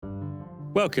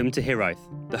Welcome to Hiraeth,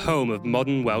 the home of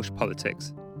modern Welsh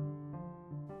politics.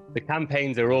 The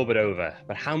campaigns are all but over,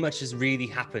 but how much has really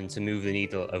happened to move the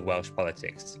needle of Welsh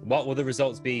politics? What will the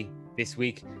results be this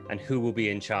week, and who will be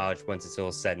in charge once it's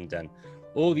all said and done?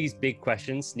 All these big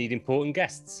questions need important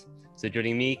guests. So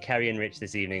joining me, Kerry and Rich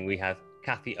this evening, we have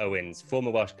Cathy Owens,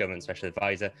 former Welsh Government Special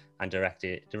Advisor and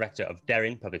Director of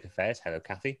Deryn Public Affairs. Hello,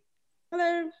 Cathy.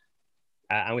 Hello.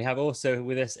 And we have also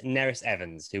with us Nerys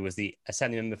Evans, who was the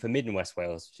Assembly Member for Mid and West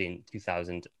Wales between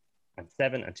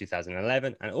 2007 and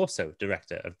 2011, and also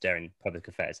Director of Deryn Public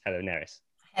Affairs. Hello, Nerys.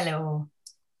 Hello.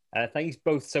 Thank you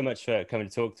both so much for coming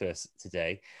to talk to us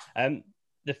today.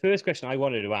 The first question I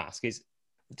wanted to ask is,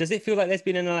 does it feel like there's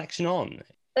been an election on?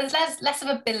 There's less of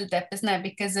a build-up, isn't there,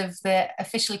 because of the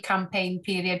official campaign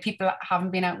period. People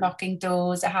haven't been out knocking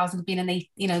doors. It hasn't been the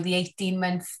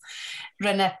 18-month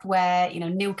run-up where,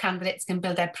 new candidates can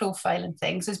build their profile and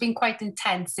things. So it's been quite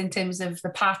intense in terms of the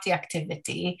party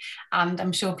activity. And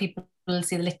I'm sure people will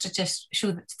see the literature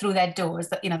through their doors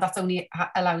that, that's only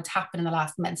allowed to happen in the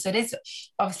last month. So it is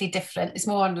obviously different. It's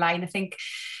more online. I think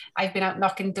I've been out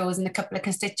knocking doors in a couple of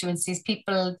constituencies.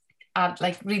 People are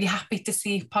really happy to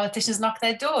see politicians knock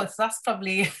their doors. So that's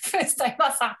probably the first time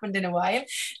that's happened in a while,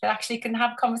 that actually can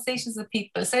have conversations with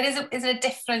people. So it is a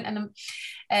different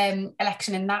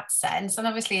election in that sense. And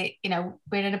obviously, we're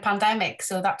in a pandemic,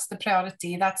 so that's the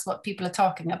priority. That's what people are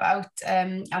talking about.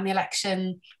 And the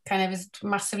election kind of is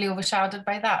massively overshadowed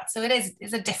by that. So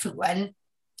it's a different one.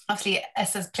 Obviously,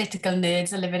 us as political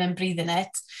nerds are living and breathing it,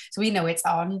 so we know it's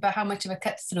on, but how much of a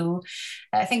cut through?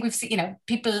 I think we've seen,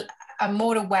 people are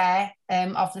more aware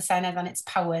of the Senedd and its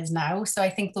powers now. So I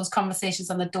think those conversations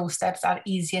on the doorsteps are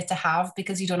easier to have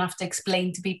because you don't have to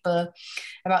explain to people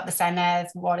about the Senedd,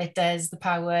 what it does, the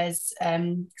powers.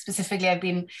 Specifically, I've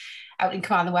been out in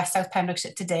Carmarthen West, South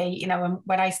Pembrokeshire today.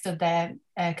 When I stood there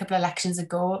a couple of elections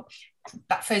ago,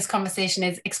 that first conversation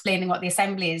is explaining what the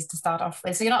Assembly is to start off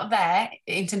with. So you're not there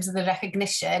in terms of the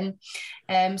recognition.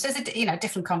 So it's a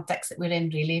different context that we're in,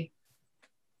 really.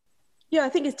 Yeah, I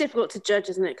think it's difficult to judge,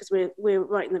 isn't it? Because we're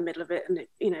right in the middle of it, and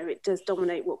it does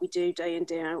dominate what we do day in,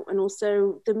 day out, and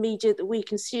also the media that we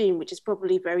consume, which is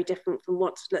probably very different from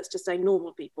what, let's just say,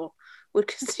 normal people would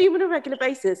consume on a regular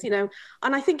basis. And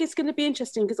I think it's going to be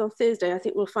interesting because on Thursday, I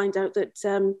think we'll find out that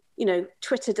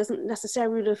Twitter doesn't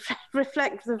necessarily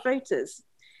reflect the voters.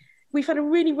 We've had a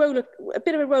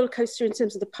bit of a roller coaster in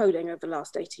terms of the polling over the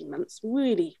last 18 months.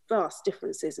 Really vast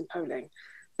differences in polling.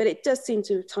 But it does seem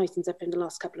to have tightened up in the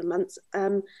last couple of months.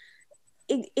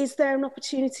 Is there an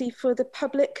opportunity for the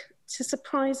public to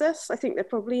surprise us? I think there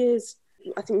probably is.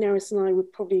 I think Nerys and I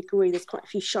would probably agree there's quite a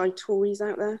few shy Tories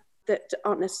out there that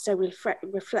aren't necessarily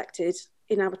reflected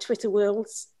in our Twitter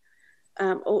worlds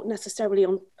or necessarily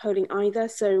on polling either.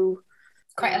 So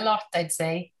quite a lot, I'd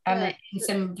say, and in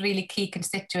some really key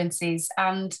constituencies.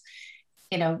 And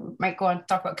might go on to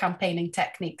talk about campaigning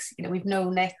techniques. We've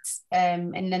known it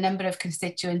in a number of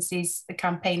constituencies, the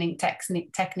campaigning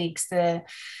techniques, the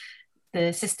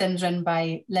systems run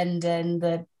by London,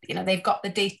 they've got the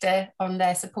data on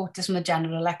their supporters from the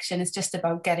general election. It's just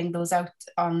about getting those out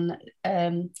on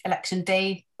election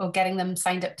day or getting them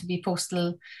signed up to be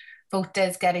postal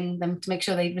voters, getting them to make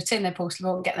sure they return their postal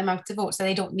vote and get them out to vote. So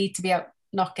they don't need to be out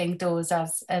knocking doors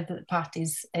as the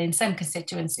parties in some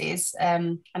constituencies.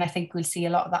 And I think we'll see a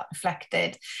lot of that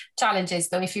reflected. Challenges,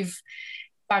 though, if you've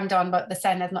banged on about the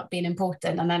Senedd not being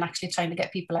important and then actually trying to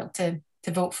get people out to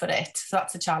vote for it. So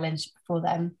that's a challenge for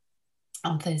them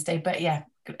on Thursday. But yeah,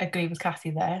 agree with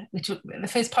Cathy there, which was the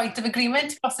first point of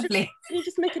agreement, possibly. Can you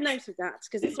just make a note of that?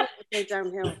 Because it's all going to go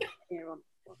downhill here on.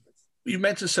 You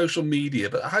mentioned social media,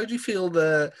 but how do you feel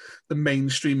the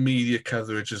mainstream media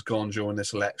coverage has gone during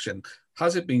this election?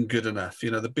 Has it been good enough? The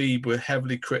Beeb were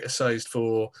heavily criticised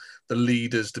for the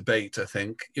leaders' debate, I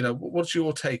think. What's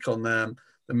your take on the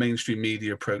mainstream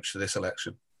media approach to this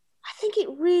election? I think it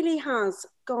really has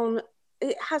gone,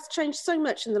 it has changed so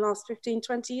much in the last 15,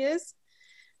 20 years.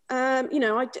 And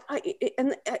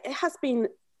it has been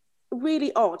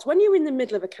really odd. When you're in the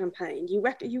middle of a campaign,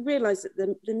 you realise that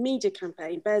the media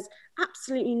campaign bears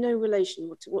absolutely no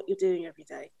relation to what you're doing every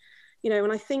day.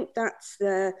 And I think that's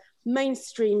the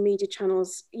mainstream media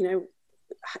channels,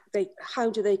 how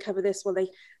do they cover this? Well,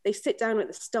 they sit down at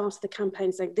the start of the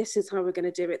campaign saying, this is how we're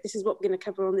going to do it. This is what we're going to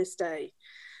cover on this day.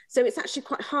 So it's actually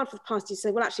quite hard for the party to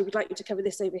say, well, actually, we'd like you to cover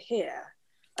this over here.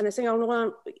 And they're saying, oh,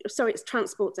 well, sorry, it's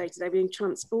transport day today, we're doing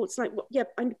transport. It's like, well, yeah,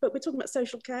 but we're talking about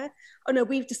social care. Oh no,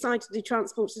 we've decided to do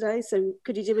transport today, so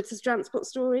could you do it as a transport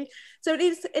story? So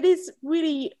it is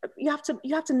really, you have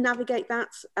to navigate that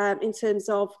in terms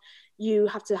of you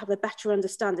have to have a better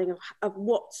understanding of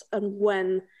what and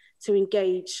when to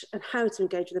engage and how to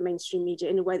engage with the mainstream media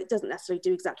in a way that doesn't necessarily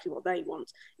do exactly what they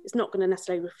want. It's not going to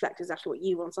necessarily reflect exactly what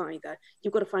you want either.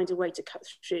 You've got to find a way to cut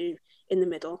through in the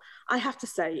middle. I have to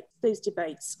say, those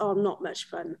debates are not much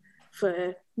fun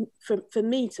for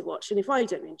me to watch. And if I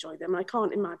don't enjoy them, I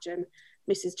can't imagine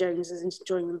Mrs. Jones is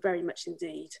enjoying them very much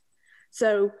indeed.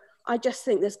 So I just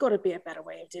think there's got to be a better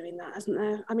way of doing that, hasn't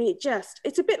there? I mean,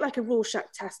 it's a bit like a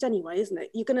Rorschach test anyway, isn't it?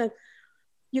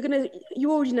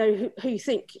 You already know who you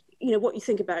think, what you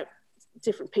think about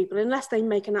different people. Unless they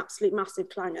make an absolute massive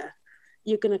clanger,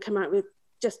 you're going to come out with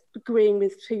just agreeing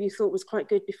with who you thought was quite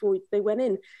good before they went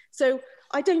in. So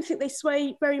I don't think they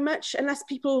sway very much unless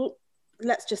people,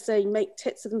 let's just say, make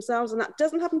tits of themselves, and that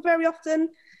doesn't happen very often.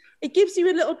 It gives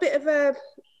you a little bit of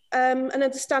an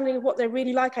understanding of what they're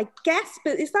really like, I guess,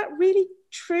 but is that really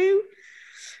true?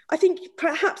 I think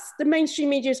perhaps the mainstream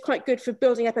media is quite good for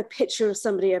building up a picture of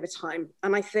somebody over time.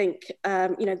 And I think,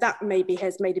 that maybe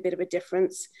has made a bit of a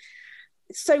difference.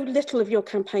 So little of your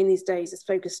campaign these days is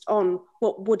focused on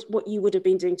what you would have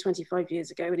been doing 25 years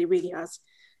ago. And it really has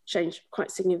changed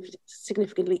quite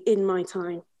significantly in my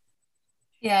time.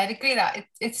 Yeah, I'd agree that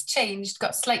it's changed,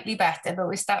 got slightly better, but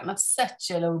we're starting at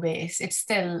such a low base. It's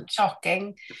still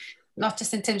shocking. Not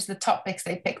just in terms of the topics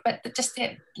they pick, but just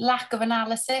the lack of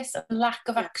analysis and lack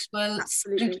of actual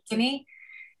scrutiny.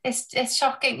 It's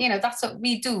shocking. That's what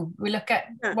we do. We look at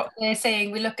what they're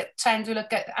saying, we look at trends, we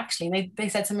look at, actually, they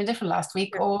said something different last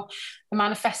week, or the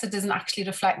manifesto doesn't actually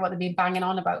reflect what they've been banging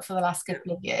on about for the last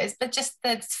couple of years, but just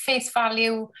the face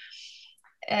value,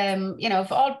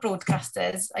 of all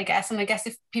broadcasters, I guess. And I guess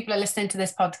if people are listening to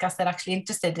this podcast, they're actually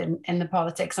interested in the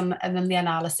politics and then the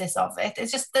analysis of it.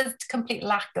 It's just the complete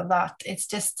lack of that. It's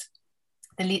just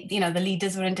the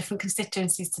leaders were in different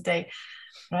constituencies today,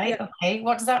 right? Yeah. Okay,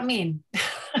 what does that mean?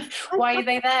 Why are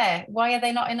they there? Why are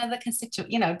they not in other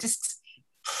constituencies? And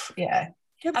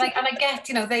I get,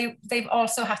 they've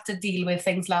also had to deal with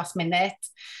things last minute,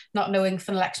 not knowing if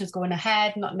an election's going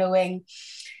ahead, not knowing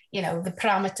the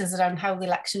parameters around how the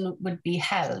election would be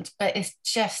held, but it's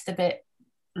just a bit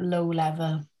low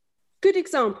level. Good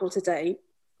example today,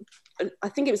 I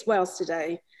think it was Wales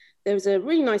Today, there was a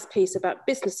really nice piece about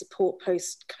business support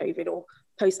post-COVID, or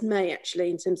post-May actually,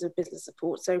 in terms of business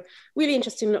support. So really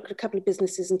interesting to look at a couple of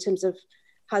businesses in terms of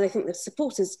how they think the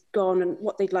support has gone and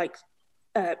what they'd like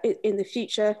in the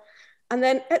future. And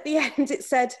then at the end it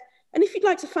said, and if you'd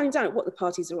like to find out what the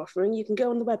parties are offering, you can go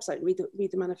on the website and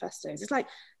read the manifestos. It's like,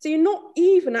 so you're not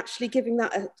even actually giving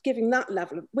that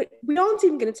level of, we aren't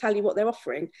even going to tell you what they're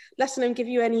offering, let alone give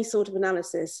you any sort of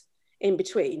analysis in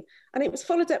between. And it was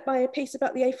followed up by a piece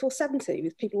about the A470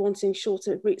 with people wanting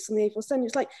shorter routes on the A470.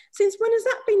 It's like, since when has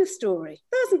that been a story?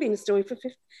 There hasn't been a story for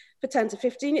 10 to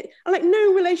 15. And like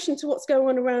no relation to what's going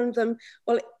on around them.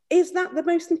 Well, is that the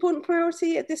most important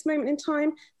priority at this moment in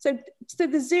time? So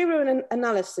the zero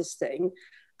analysis thing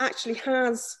actually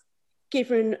has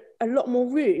given a lot more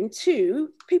room to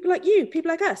people like you, people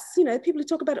like us, people who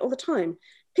talk about it all the time.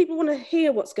 People want to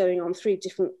hear what's going on through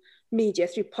different media,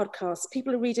 through podcasts.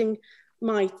 People are reading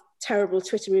my terrible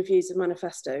Twitter reviews of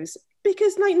manifestos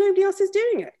because like nobody else is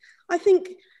doing it. I think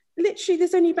literally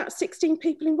there's only about 16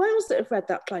 people in Wales that have read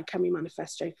that Plaid Cymru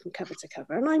manifesto from cover to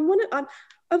cover. And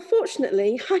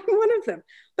unfortunately, I'm one of them.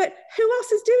 But who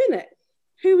else is doing it?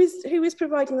 Who is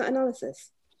providing that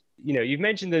analysis? You've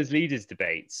mentioned those leaders'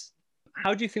 debates.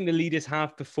 How do you think the leaders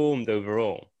have performed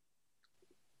overall?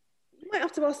 You might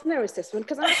have to ask Nerys this one,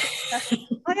 because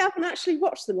I haven't actually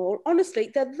watched them all. Honestly,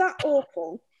 they're that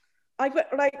awful. I've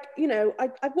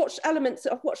watched elements,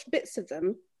 I've watched bits of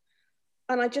them,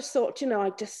 and I just thought,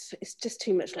 it's just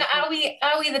too much. Are we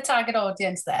the target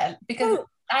audience there? Because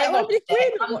I watched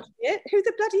it. Who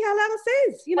the bloody hell else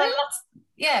is?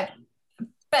 Yeah,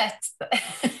 but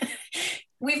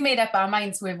we've made up our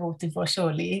minds who we're voting for.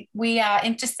 Surely we are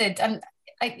interested, and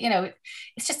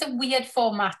it's just a weird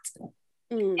format.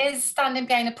 Is standing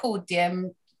behind a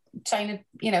podium, trying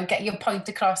to get your point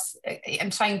across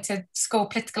and trying to score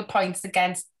political points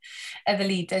against other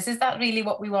leaders. Is that really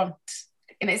what we want?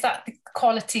 Is that the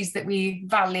qualities that we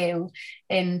value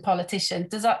in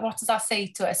politicians? What does that say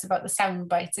to us about the sound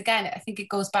bites? Again, I think it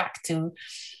goes back to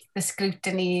the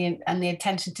scrutiny and the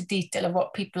attention to detail of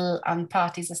what people and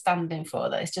parties are standing for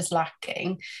that is just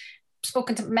lacking.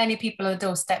 Spoken to many people on the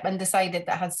doorstep and decided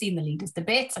that had seen the leaders'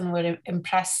 debates and were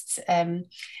impressed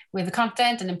with the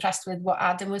content and impressed with what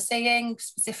Adam was saying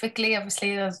specifically.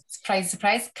 Obviously,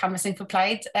 surprise, canvassing for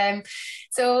Plaid.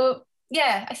 So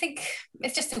yeah, I think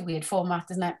it's just a weird format,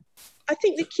 isn't it? I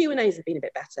think the Q&As have been a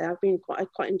bit better. I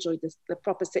quite enjoyed the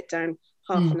proper sit down,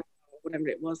 half an hour, whatever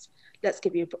it was. Let's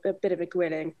give you a bit of a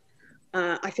grilling.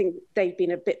 I think they've been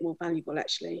a bit more valuable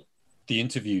actually. the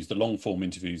interviews, the long form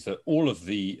interviews that all of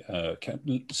the,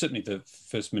 certainly the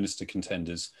First Minister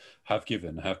contenders have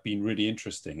given have been really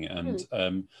interesting. And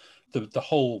the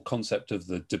whole concept of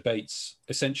the debates,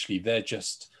 essentially, they're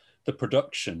just the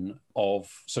production of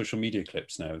social media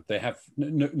clips now. They have,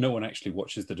 no one actually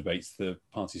watches the debates. The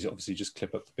parties obviously just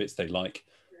clip up the bits they like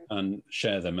and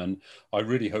share them. And I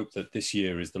really hope that this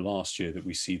year is the last year that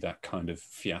we see that kind of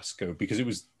fiasco, because it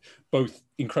was both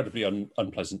incredibly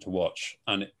unpleasant to watch,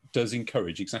 and it does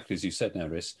encourage, exactly as you said,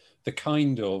 Nerys, the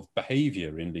kind of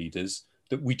behaviour in leaders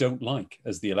that we don't like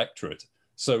as the electorate.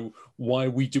 So why are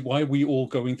we all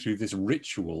going through this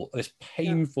ritual, this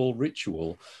painful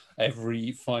ritual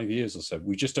every 5 years or so?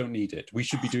 We just don't need it. We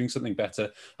should be doing something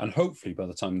better. And hopefully by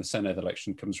the time the Senedd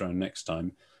election comes around next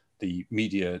time, the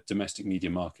domestic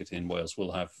media market in Wales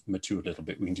will have matured a little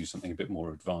bit. We can do something a bit more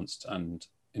advanced and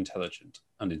intelligent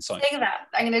and insightful. Saying that,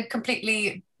 I'm going to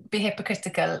completely be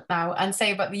hypocritical now and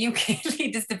say about the UK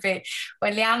leaders debate.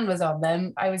 When Leanne was on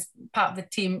them, I was part of the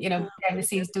team, behind the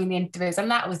scenes doing the interviews, and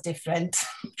that was different.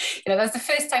 That was the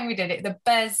first time we did it. The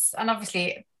buzz, and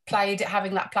obviously Plaid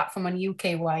having that platform on a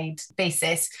UK-wide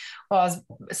basis was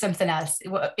something else.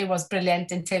 It was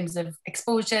brilliant in terms of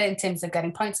exposure, in terms of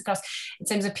getting points across, in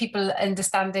terms of people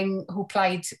understanding who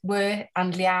Plaid were,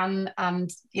 and Leanne,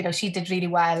 and she did really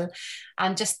well,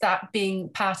 and just that being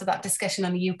part of that discussion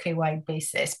on a UK-wide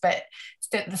basis. But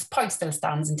the point still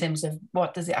stands in terms of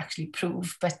what does it actually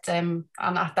prove. But and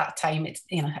at that time, it's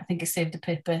I think it served a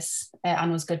purpose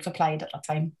and was good for Plaid at that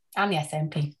time, and the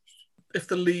SNP. If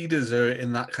the leaders are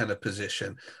in that kind of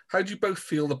position, how do you both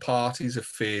feel the parties have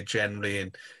fared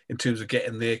generally in terms of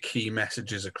getting their key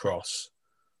messages across?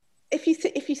 If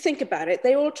you think about it,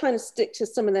 they're all trying to stick to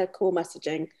some of their core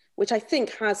messaging, which I think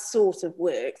has sort of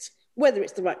worked. Whether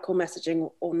it's the right core messaging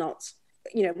or not,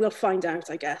 we'll find out,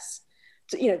 I guess.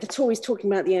 So, the Tories talking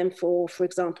about the M4, for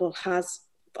example, has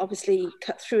obviously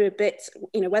cut through a bit.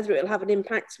 Whether it'll have an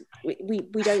impact, we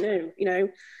don't know.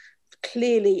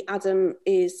 Clearly, Adam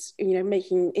is,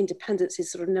 making independence his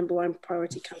sort of number one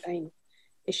priority campaign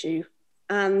issue.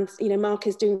 And, Mark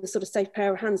is doing the sort of safe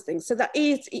pair of hands thing. So that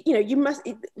is,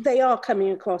 they are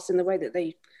coming across in the way that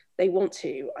they want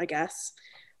to, I guess.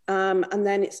 And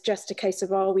then it's just a case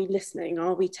of, are we listening?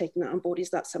 Are we taking that on board?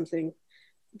 Is that something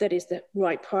that is the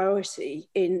right priority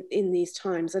in these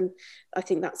times? And I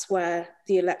think that's where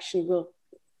the election will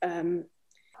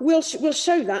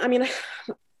show that. I mean,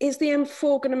 is the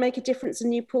M4 going to make a difference in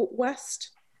Newport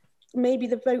West? Maybe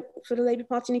the vote for the Labour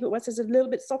Party in Newport West is a little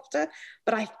bit softer,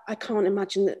 but I can't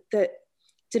imagine that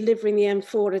delivering the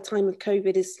M4 at a time of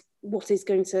COVID is what is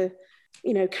going to,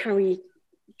 carry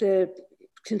the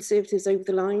Conservatives over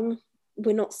the line.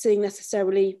 We're not seeing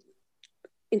necessarily,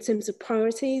 in terms of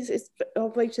priorities,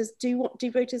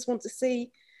 do voters want to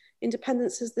see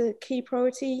independence as the key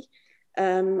priority?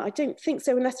 I don't think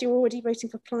so, unless you're already voting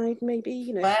for Plaid,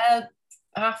 maybe, Well,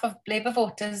 half of Labour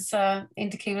voters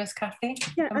indicate us, Kathy.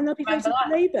 Yeah, and they'll be voting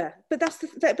for Labour. But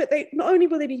they not only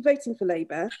will they be voting for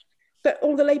Labour, but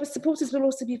all the Labour supporters will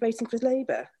also be voting for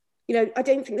Labour. I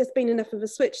don't think there's been enough of a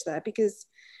switch there, because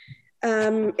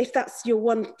if that's the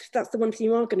one thing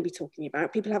you are going to be talking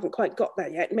about, people haven't quite got there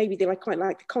yet. Maybe they quite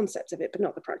like the concept of it, but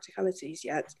not the practicalities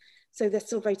yet. So they're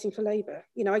still voting for Labour.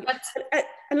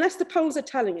 Unless the polls are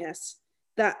telling us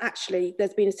that actually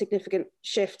there's been a significant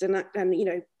shift and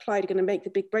Plaid are going to make the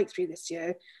big breakthrough this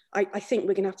year, I think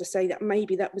we're going to have to say that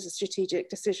maybe that was a strategic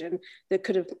decision that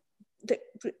could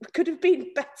have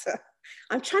been better.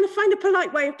 I'm trying to find a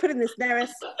polite way of putting this,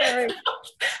 Nerys.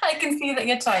 I can see that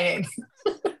you're trying.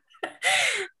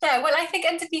 Yeah, well, I think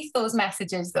underneath those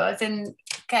messages, though, as in,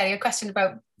 Kerry, a question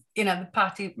about, the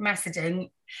party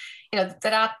messaging,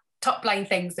 there are top line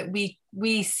things that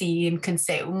we see and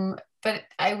consume. But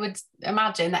I would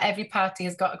imagine that every party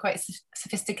has got a quite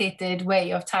sophisticated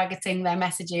way of targeting their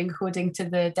messaging according to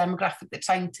the demographic they're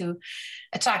trying to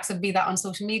attract. So be that on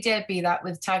social media, be that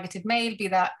with targeted mail, be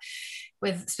that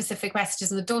with specific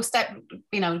messages on the doorstep,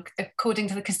 according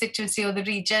to the constituency or the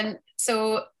region.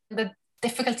 So the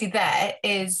difficulty there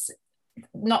is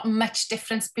not much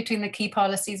difference between the key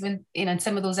policies when, in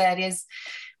some of those areas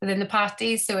within the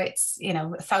parties. So it's,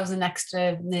 1,000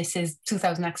 extra nurses,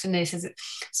 2,000 extra nurses,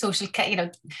 social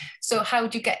care, so how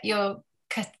do you get your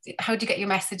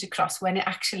message across when it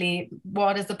actually,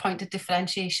 what is the point of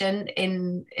differentiation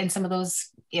in some of those,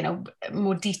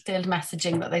 more detailed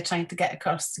messaging that they're trying to get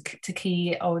across to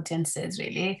key audiences,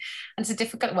 really? And it's a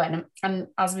difficult one. And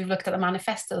as we've looked at the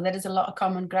manifesto, there is a lot of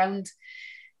common ground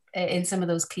in some of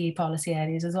those key policy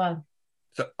areas as well.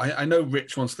 So I know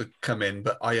Rich wants to come in,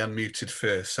 but I unmuted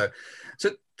first. So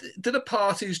do the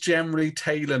parties generally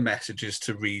tailor messages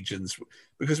to regions,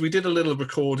 because we did a little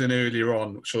recording earlier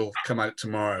on, which will come out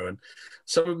tomorrow, and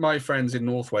some of my friends in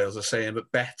North Wales are saying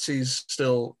that Betsy's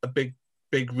still a big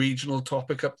regional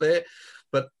topic up there,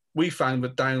 but we found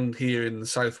that down here in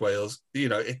South Wales,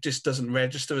 it just doesn't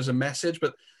register as a message.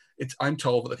 But I'm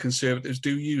told that the Conservatives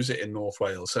do use it in North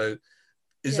Wales. So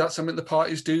is that something the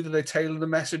parties do? Do they tailor the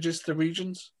messages to the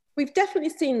regions? We've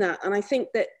definitely seen that. And I think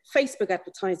that Facebook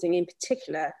advertising in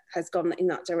particular has gone in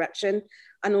that direction,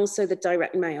 and also the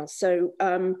direct mail. So,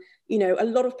 a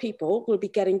lot of people will be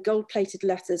getting gold-plated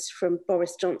letters from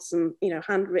Boris Johnson,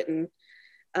 handwritten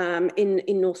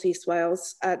in North East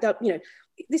Wales.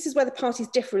 This is where the parties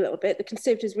differ a little bit. The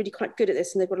Conservatives are really quite good at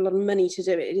this, and they've got a lot of money to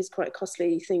do it. It is quite a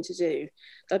costly thing to do.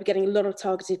 They'll be getting a lot of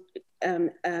targeted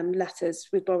letters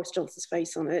with Boris Johnson's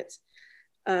face on it.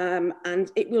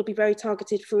 And it will be very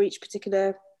targeted for each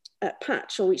particular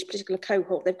patch or each particular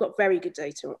cohort. They've got very good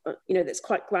data, that's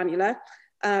quite granular.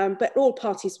 But all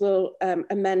parties will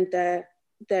amend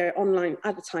their online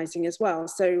advertising as well.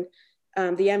 So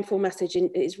the M4 message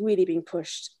is really being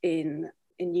pushed in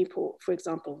Newport, for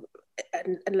example,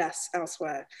 and less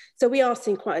elsewhere. So we are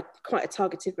seeing quite a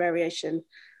targeted variation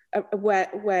where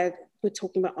we're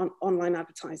talking about online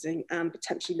advertising and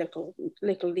potentially local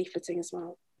leafleting as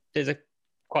well. There's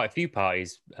quite a few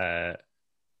parties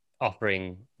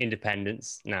offering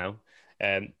independence now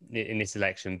in this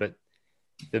election, but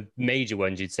the major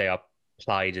ones you'd say are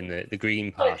Plaid and the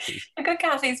Green Party. Look at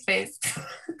Kathy's face.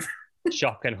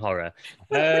 Shock and horror.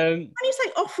 When you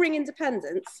say offering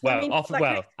independence,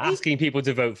 asking people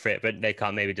to vote for it, but they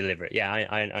can't maybe deliver it. Yeah,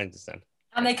 I understand.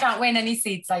 And they can't win any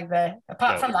seats either.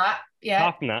 Apart from that,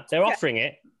 they're offering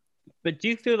it. But do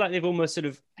you feel like they've almost sort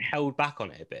of held back on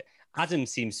it a bit? Adam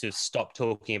seems to have stopped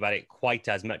talking about it quite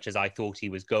as much as I thought he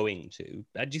was going to.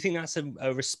 Do you think that's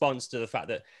a response to the fact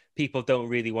that people don't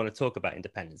really want to talk about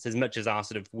independence as much as our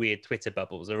sort of weird Twitter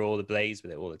bubbles are all ablaze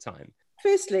with it all the time?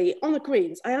 Firstly, on the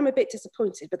Greens, I am a bit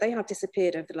disappointed, but they have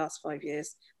disappeared over the last 5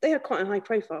 years. They had quite a high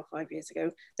profile 5 years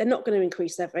ago. They're not going to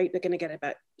increase their vote. They're going to get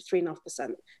about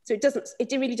 3.5%. So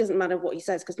it really doesn't matter what he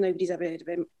says because nobody's ever heard of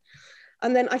him.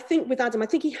 And then I think with Adam, I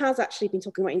think he has actually been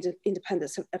talking about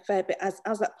independence a fair bit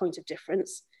as that point of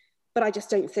difference. But I just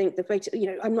don't think the vote,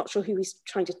 I'm not sure who he's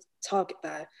trying to target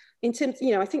there. In terms,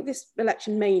 I think this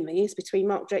election mainly is between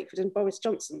Mark Drakeford and Boris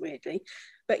Johnson, weirdly.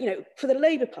 But, for the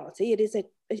Labour Party, it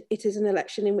is an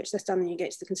election in which they're standing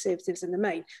against the Conservatives in the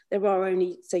main. There are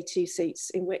only, say, 2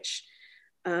 seats in which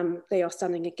they are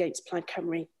standing against Plaid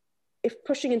Cymru. If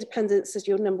pushing independence as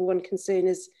your number one concern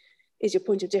is your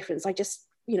point of difference,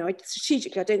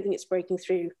 strategically, I don't think it's breaking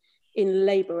through in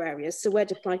Labour areas. So where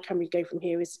do Plaid Cymru go from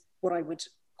here is what I would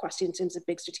question in terms of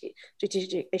big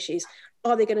strategic issues.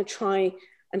 Are they going to try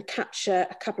and capture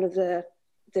a couple of the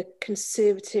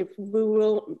Conservative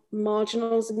rural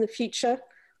marginals in the future?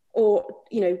 Or,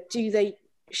 do they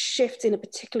shift in a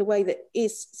particular way that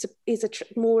is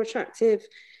more attractive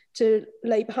to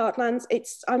Labour heartlands?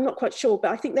 I'm not quite sure,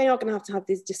 but I think they are going to have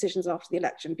these decisions after the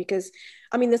election because,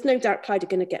 there's no doubt Plaid are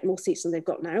going to get more seats than they've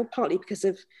got now, partly because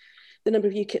of the number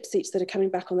of UKIP seats that are coming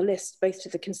back on the list, both to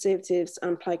the Conservatives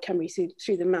and Plaid Cymru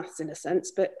through the maths in a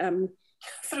sense. But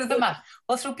through the math,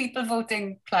 or through people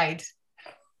voting Plaid?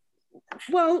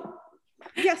 Well,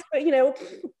 yes, but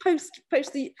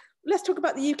post the, let's talk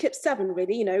about the UKIP 7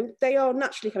 really. They are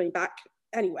naturally coming back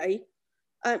anyway.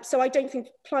 So I don't think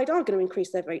Plaid are going to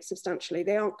increase their vote substantially.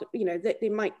 They aren't, they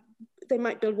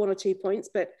might build 1 or 2 points,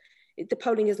 but the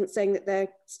polling isn't saying that they're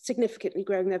significantly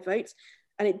growing their votes.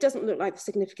 And it doesn't look like they're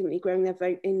significantly growing their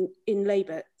vote in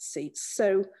Labour seats.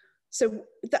 So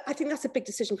I think that's a big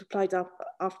decision for Plaid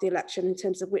after the election in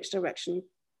terms of which direction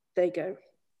they go.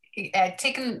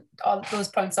 Taking all those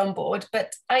points on board,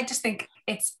 but I just think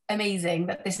it's amazing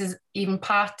that this is even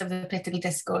part of the political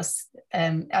discourse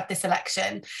at this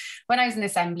election. When I was in the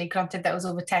Assembly, granted that was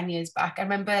over 10 years back, I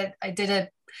remember I did an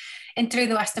interview in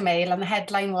the Western Mail and the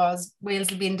headline was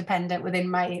Wales will be independent within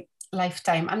my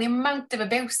lifetime, and the amount of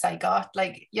abuse I got,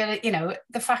 the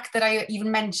fact that I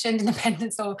even mentioned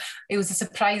independence, or it was a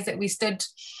surprise that we stood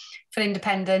for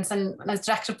independence, and as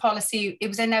director of policy, it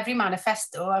was in every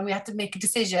manifesto, and we had to make a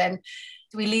decision.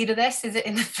 Do we lead this? Is it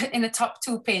in the top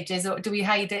 2 pages, or do we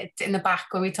hide it in the back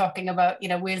when we're talking about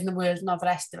Wales and the world and all the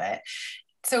rest of it?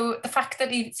 So the fact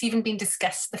that it's even been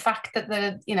discussed, the fact that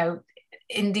the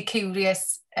indie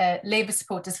curious Labour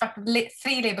supporters, in fact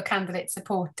 3 Labour candidates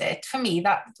support it, for me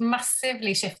that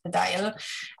massively shifts the dial.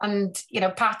 And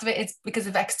part of it is because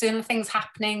of external things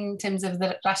happening in terms of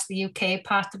the rest of the UK,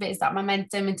 part of it is that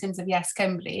momentum in terms of Yes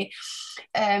Cymru.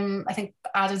 I think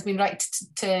Adam's been right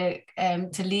to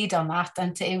lead on that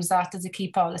and to use that as a key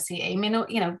policy aim.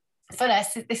 for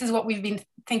us, this is what we've been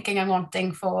thinking and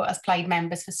wanting for as Plaid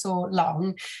members for so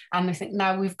long, and I think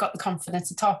now we've got the confidence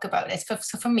to talk about it. So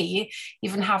for me,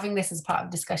 even having this as part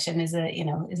of discussion is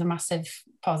a massive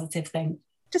positive thing.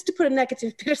 Just to put a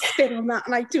negative bit of spin on that,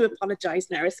 and I do apologise,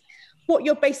 Nerys, what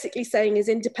you're basically saying is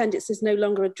independence is no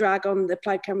longer a drag on the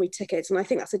Plaid Cymru tickets, and I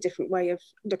think that's a different way of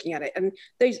looking at it. And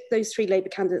those 3 Labour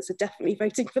candidates are definitely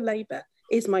voting for Labour,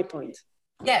 is my point.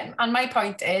 Yeah, and my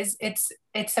point is it's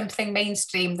something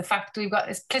mainstream. The fact we've got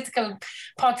this political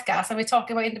podcast and we're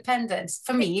talking about independence,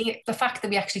 for me, the fact that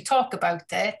we actually talk about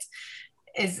it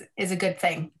is a good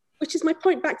thing. Which is my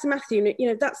point back to Matthew.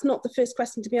 That's not the first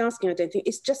question to be asking, I don't think.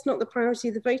 It's just not the priority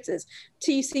of the voters.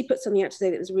 TUC put something out today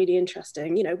that was really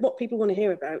interesting. What people want to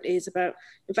hear about is about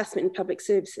investment in public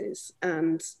services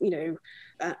and,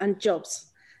 and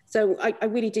jobs. So I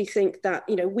really do think that,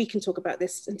 we can talk about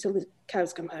this until the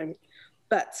cows come home.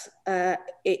 But, and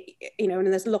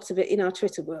there's a lot of it in our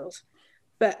Twitter world.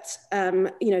 But,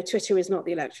 Twitter is not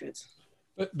the electorate.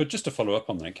 But just to follow up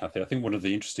on that, Cathy, I think one of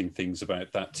the interesting things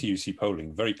about that TUC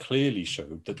polling very clearly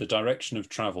showed that the direction of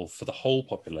travel for the whole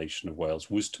population of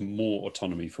Wales was to more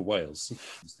autonomy for Wales.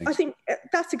 I think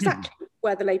that's exactly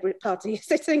where the Labour Party is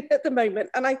sitting at the moment.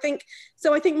 And I think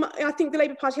the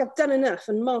Labour Party have done enough,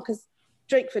 and Marcus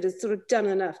Drakeford has sort of done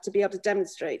enough to be able to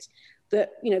demonstrate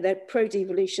that, they're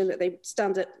pro-devolution, that they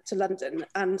stand up to London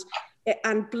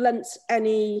and blunt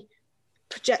any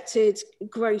projected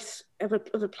growth of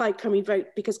a Plaid Cymru vote,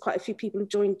 because quite a few people have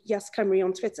joined Yes Cymru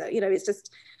on Twitter. It's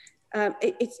just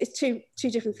it's two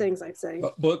different things, I'd say.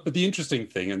 But the interesting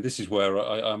thing, and this is where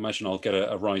I imagine I'll get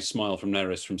a wry smile from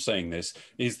Nerys from saying this,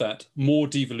 is that more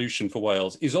devolution for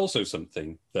Wales is also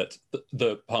something that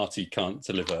the party can't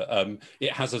deliver.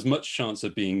 It has as much chance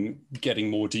of getting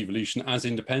more devolution as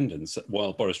independence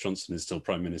while Boris Johnson is still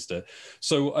Prime Minister.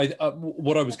 So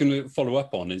what I was going to follow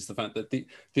up on is the fact that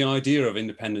the idea of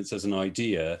independence as an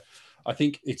idea, I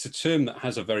think it's a term that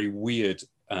has a very weird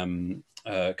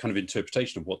kind of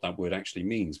interpretation of what that word actually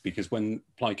means, because when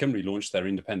Plaid Cymru launched their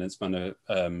Independence Manor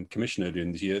Commission earlier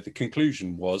in the year, the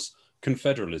conclusion was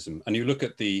confederalism. And you look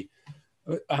at the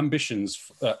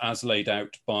ambitions as laid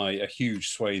out by a huge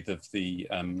swathe of the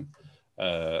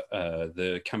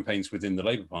campaigns within the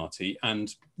Labour Party,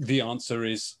 and the answer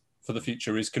is, for the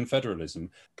future, is confederalism.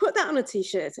 Put that on a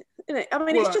T-shirt.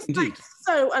 It's just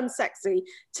so unsexy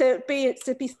to be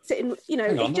sitting.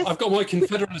 Hang on, I've got my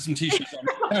confederalism T-shirt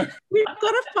on. We've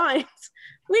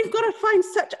got to find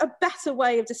such a better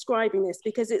way of describing this,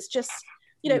 because it's just,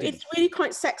 it's really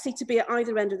quite sexy to be at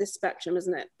either end of this spectrum,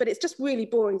 isn't it? But it's just really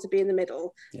boring to be in the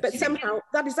middle. Yes. But somehow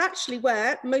that is actually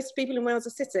where most people in Wales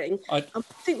are sitting. I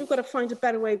think we've got to find a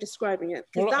better way of describing it.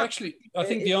 Well, actually, I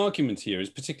think the argument here is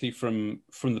particularly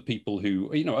from the people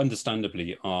who,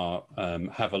 understandably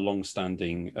have a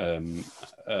long-standing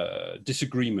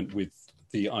disagreement with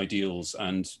the ideals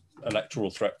and electoral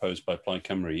threat posed by Plaid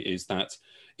Cymru, is that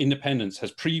independence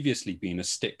has previously been a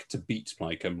stick to beat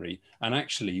Plaid Cymru, and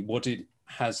actually what it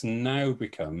has now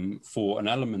become for an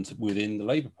element within the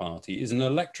Labour Party is an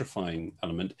electrifying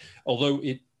element, although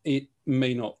it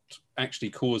may not actually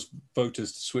cause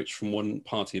voters to switch from one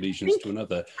party allegiance to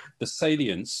another. The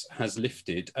salience has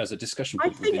lifted as a discussion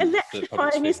point. I think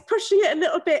electrifying is pushing it a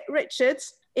little bit, Richard.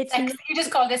 You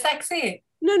just called it sexy.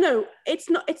 No, it's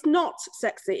not. It's not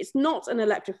sexy. It's not an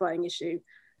electrifying issue.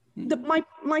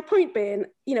 My point being,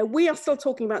 we are still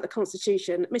talking about the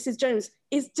Constitution. Mrs. Jones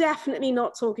is definitely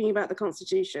not talking about the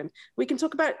Constitution. We can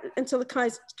talk about it until the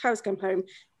cows come home.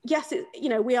 Yes,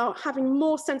 we are having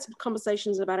more sensible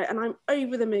conversations about it, and I'm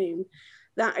over the moon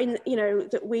that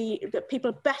that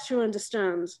people better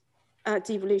understand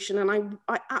devolution, and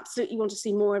I absolutely want to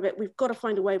see more of it. We've got to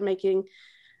find a way of making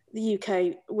the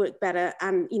UK work better,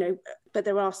 and but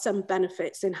there are some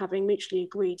benefits in having mutually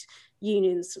agreed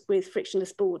unions with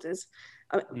frictionless borders.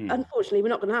 Unfortunately, we're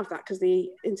not going to have that because the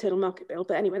internal market bill.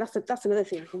 But anyway, that's another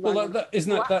thing.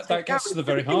 That gets to the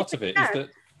very heart of it.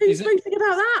 Who's voting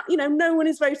about that? No one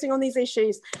is voting on these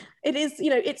issues. It is,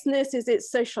 it's nurses,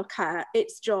 it's social care,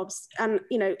 it's jobs, and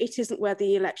it isn't where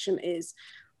the election is.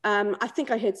 I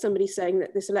think I heard somebody saying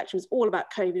that this election was all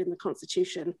about COVID and the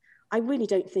Constitution. I really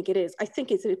don't think it is. I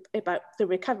think it's about the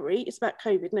recovery. It's about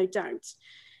COVID, no doubt.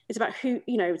 It's about who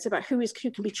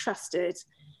can be trusted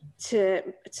to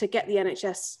get the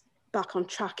NHS back on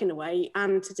track in a way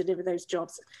and to deliver those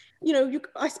jobs.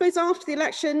 I suppose after the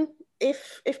election,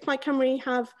 if Plaid Cymru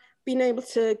have been able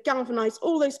to galvanise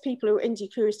all those people who are indie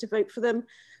curious to vote for them,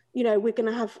 we're going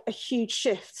to have a huge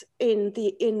shift in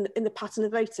the pattern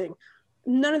of voting.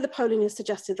 None of the polling has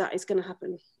suggested that is going to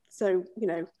happen. So,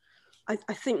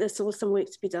 I think there's still some work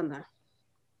to be done there.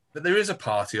 But there is a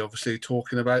party, obviously,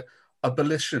 talking about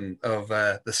abolition of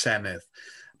the Senedd,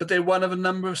 but they're one of a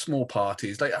number of small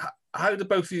parties. Like, how do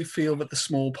both of you feel that the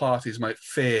small parties might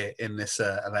fare in this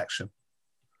election?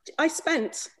 I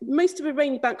spent most of a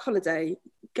rainy bank holiday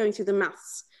going through the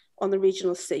maths on the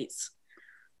regional seats,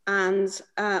 and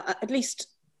at least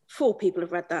 4 people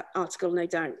have read that article, no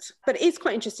doubt. But it is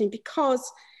quite interesting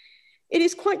because it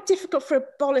is quite difficult for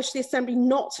Abolish the Assembly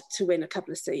not to win a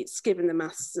couple of seats, given the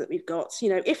maths that we've got. You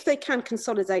know, if they can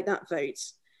consolidate that vote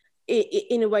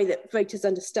in a way that voters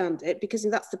understand it, because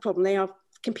that's the problem. They are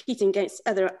competing against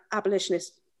other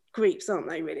abolitionist groups, aren't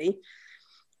they, really?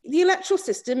 The electoral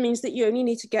system means that you only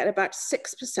need to get about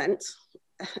 6%,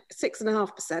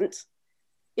 6.5%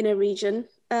 in a region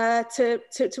to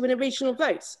win a regional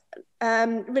vote,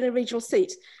 win a regional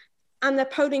seat. And they're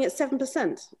polling at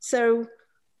 7%. So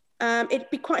it'd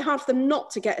be quite hard for them not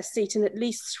to get a seat in at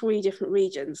least 3 different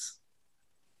regions.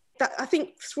 I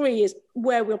think 3 is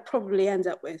where we'll probably end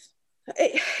up with.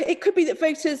 It could be that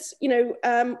voters, you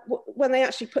know, when they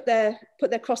actually put their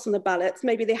cross on the ballot,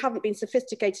 maybe they haven't been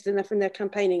sophisticated enough in their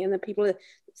campaigning, and then people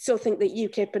still think that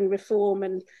UKIP and Reform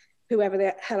and whoever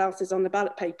the hell else is on the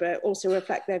ballot paper also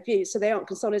reflect their views, so they aren't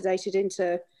consolidated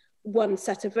into one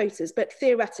set of voters. But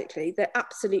theoretically,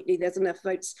 there's enough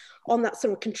votes on that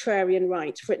sort of contrarian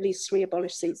right for at least 3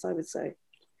 Abolish seats, I would say.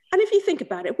 And if you think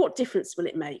about it, what difference will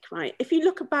it make, right? If you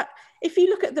look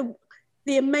at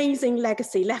the amazing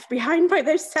legacy left behind by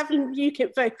those 7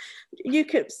 UKIP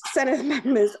Senedd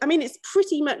members, I mean, it's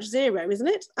pretty much zero, isn't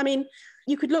it? I mean,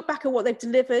 you could look back at what they've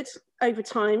delivered over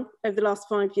time, over the last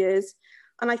 5 years.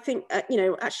 And I think, you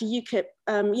know, actually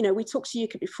UKIP, you know, we talked to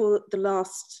UKIP before the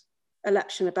last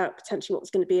election about potentially what was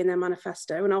going to be in their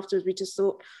manifesto. And afterwards we just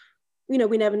thought, you know,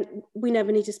 we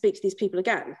never need to speak to these people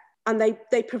again. And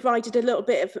they provided a little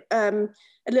bit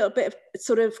of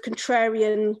sort of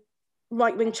contrarian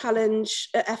right-wing challenge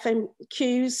at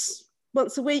FMQs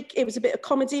once a week. It was a bit of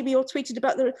comedy. We all tweeted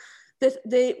about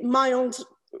the mild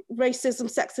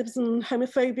racism, sexism,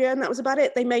 homophobia, and that was about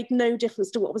it. They made no difference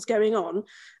to what was going on,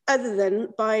 other than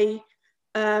by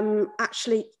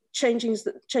actually changing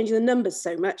the numbers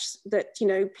so much that, you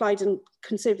know, Plaid and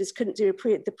Conservatives couldn't do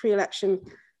the pre-election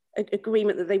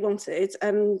agreement that they wanted,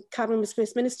 and Cameron was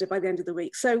First Minister by the end of the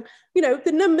week. So, you know,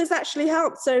 the numbers actually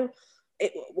helped. So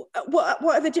what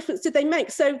other difference did they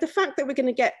make? So the fact that we're going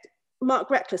to get Mark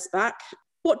Reckless back,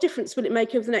 what difference will it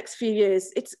make over the next few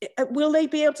years? Will they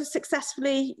be able to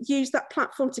successfully use that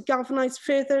platform to galvanise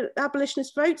further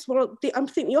abolitionist votes? Well, I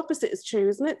think the opposite is true,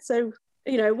 isn't it? So,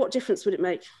 you know, what difference would it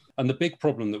make? And the big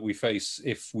problem that we face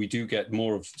if we do get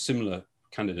more of similar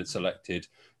candidates elected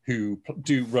who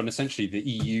do run essentially the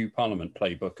EU Parliament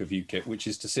playbook of UKIP, which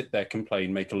is to sit there,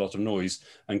 complain, make a lot of noise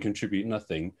and contribute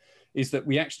nothing, is that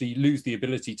we actually lose the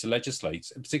ability to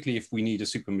legislate, particularly if we need a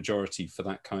supermajority for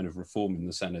that kind of reform in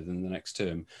the Senedd in the next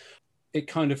term. It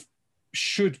kind of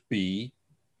should be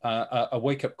a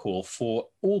wake-up call for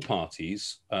all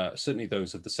parties, certainly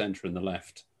those of the centre and the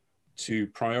left, to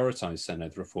prioritise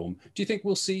Senedd reform. Do you think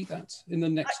we'll see that in the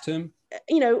next term?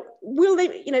 You know, will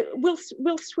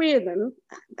 3 of them,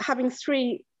 having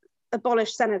 3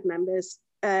 abolished Senedd members,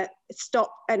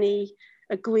 stop any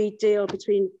agreed deal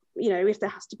between, you know,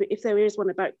 if there is one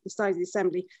about the size of the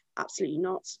Assembly? Absolutely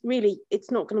not. Really,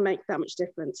 it's not going to make that much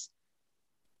difference.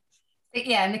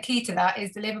 Yeah, and the key to that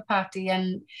is the Labour Party,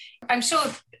 and I'm sure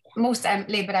most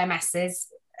Labour MSs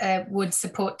would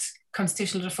support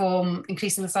constitutional reform,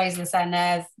 increasing the size of the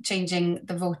Senedd, changing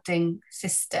the voting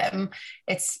system.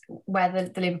 It's whether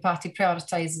the Labour Party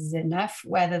prioritises enough,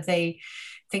 whether they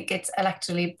think it's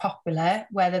electorally popular,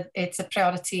 whether it's a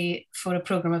priority for a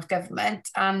programme of government.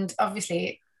 And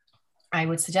obviously, I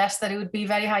would suggest that it would be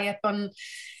very high up on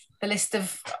the list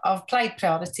of Plaid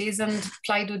priorities, and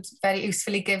Plaid would very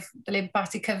usefully give the Labour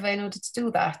Party cover in order to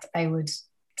do that, I would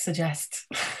suggest.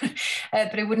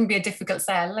 But it wouldn't be a difficult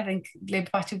sell. I think the Labour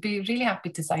Party would be really happy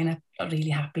to sign up, not really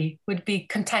happy, would be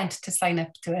content to sign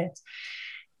up to it.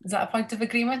 Is that a point of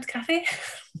agreement, Cathy?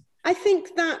 I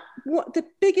think that what the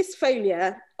biggest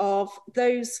failure of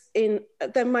those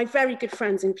my very good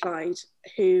friends in Plaid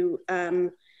who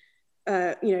you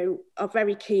know, are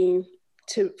very keen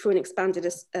for an expanded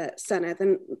Senedd,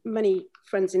 and many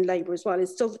friends in Labour as well,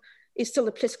 is still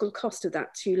the political cost of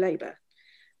that to Labour.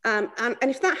 And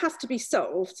if that has to be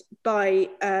solved by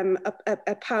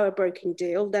a power broking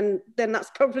deal, then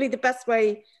that's probably the best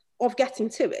way of getting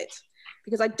to it.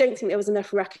 Because I don't think there was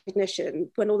enough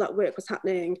recognition when all that work was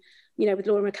happening, you know, with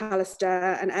Laura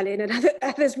McAllister and Ellen and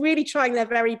others really trying their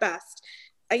very best.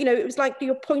 You know, it was like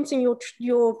you're pointing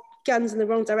your guns in the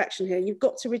wrong direction here. You've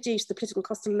got to reduce the political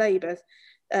cost of Labour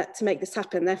to make this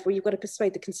happen. Therefore, you've got to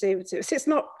persuade the Conservatives. It's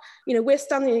not, you know, we're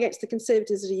standing against the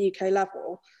Conservatives at a UK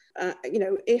level. You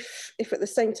know, if at the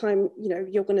same time, you know,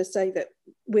 you're going to say that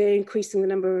we're increasing the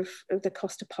number of the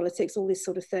cost of politics, all this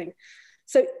sort of thing.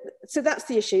 So that's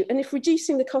the issue. And if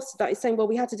reducing the cost of that is saying, well,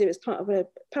 we had to do it as part of a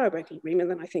power broking agreement,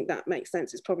 then I think that makes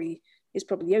sense. It's probably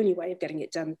the only way of getting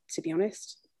it done, to be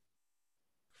honest.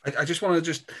 I just want to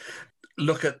just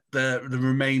look at the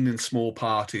remaining small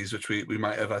parties, which we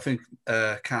might have. I think,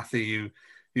 Cathy,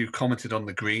 you commented on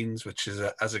the Greens, which is,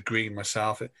 as a Green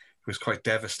myself, it was quite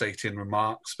devastating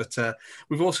remarks. But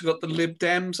we've also got the Lib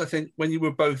Dems. I think when you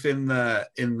were both in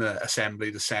the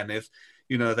Assembly, the Senedd,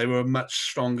 you know, they were a much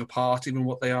stronger party than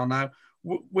what they are now.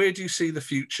 Where do you see the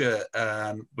future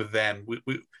with them?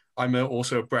 I'm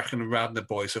also a Brecon and Radnor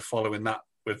boy, so following that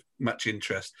with much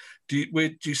interest. Do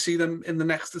you see them in the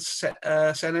next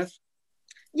Senedd?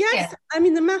 Yes, Yeah. I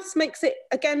mean, the maths makes it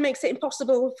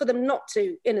impossible for them not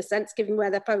to, in a sense, given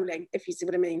where they're polling, if you see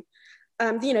what I mean.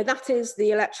 You know, that is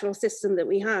the electoral system that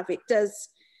we have. It does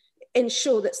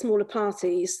ensure that smaller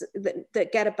parties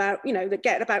that get about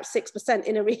 6%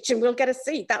 in a region will get a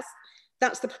seat.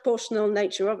 That's the proportional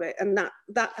nature of it, and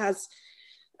that has,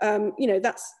 you know,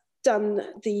 that's done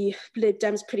the Lib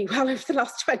Dems pretty well over the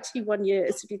last 21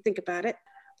 years, if you think about it.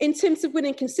 In terms of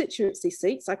winning constituency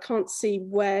seats, I can't see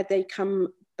where they come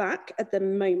back at the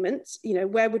moment. You know,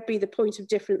 where would be the point of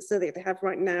difference that they have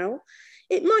right now?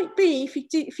 It might be,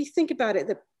 if you think about it,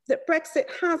 that Brexit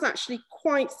has actually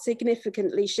quite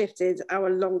significantly shifted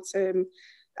our long-term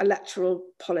electoral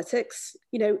politics.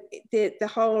 You know, the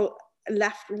whole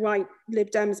left-right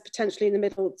Lib Dems potentially in the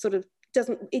middle sort of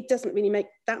doesn't really make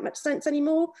that much sense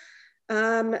anymore.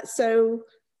 You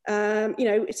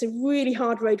know, it's a really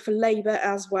hard road for Labour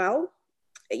as well.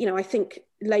 You know, I think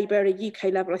Labour at a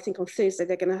UK level, I think on Thursday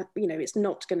they're going to, you know, it's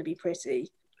not going to be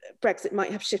pretty. Brexit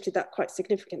might have shifted that quite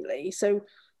significantly. So,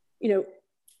 you know,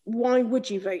 why would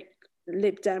you vote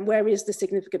Lib Dem? Where is the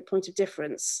significant point of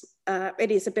difference? It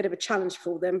is a bit of a challenge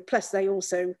for them. Plus, they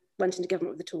also went into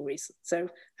government with the Tories. So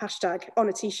hashtag on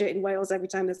a T-shirt in Wales every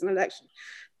time there's an election.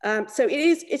 So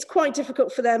it's quite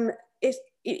difficult for them.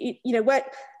 You know, where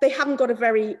they haven't got a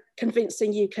very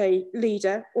convincing UK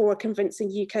leader or a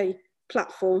convincing UK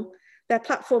platform. Their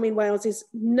platform in Wales is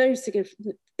no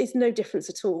difference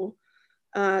at all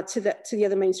to the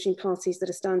other mainstream parties that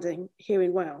are standing here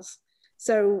in Wales.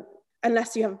 So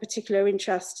unless you have a particular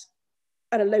interest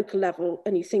at a local level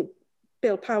and you think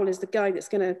Bill Powell is the guy that's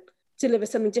going to deliver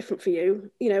something different for you,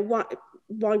 you know,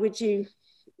 why would you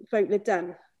vote Lib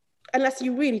Dem? Unless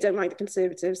you really don't like the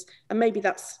Conservatives, and maybe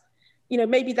that's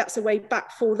a way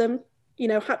back for them, you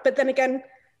know. But then again,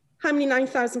 how many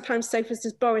 £9,000 sofas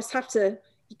does Boris have to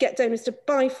get donors to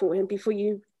buy for him before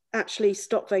you actually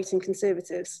stop voting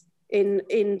Conservatives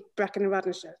in Brecon and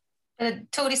Radnorshire?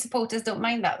 Tory supporters don't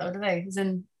mind that, though, do they?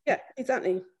 Yeah,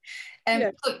 exactly.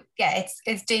 But yeah,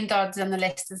 it's Jane Dodds on the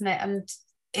list, isn't it? And,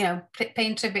 you know,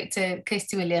 paying tribute to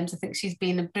Kirsty Williams, I think she's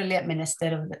been a brilliant minister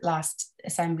over the last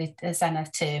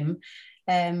Senedd term.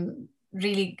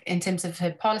 Really, in terms of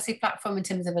her policy platform, in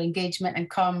terms of her engagement and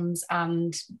comms,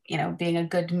 and, you know, being a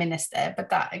good minister, but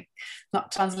that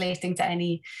not translating to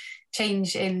any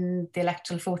change in the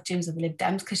electoral fortunes of the Lib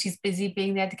Dems, because she's busy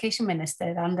being the education minister,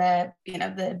 and you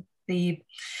know, the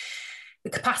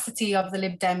capacity of the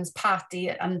Lib Dems party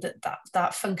and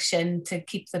that function to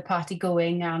keep the party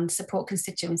going and support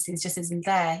constituencies just isn't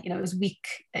there. You know, it was weak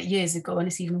years ago, and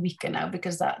it's even weaker now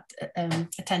because that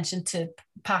attention to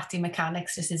party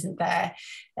mechanics just isn't there.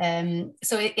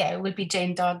 So it would be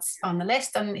Jane Dodds on the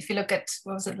list. And if you look at,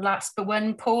 what was it, the last but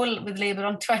one poll with Labour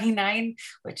on 29,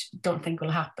 which I don't think will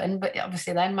happen, but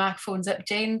obviously then Mark phones up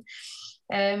Jane,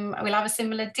 we'll have a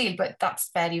similar deal, but that's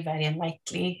very, very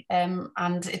unlikely.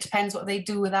 And it depends what they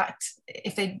do with that.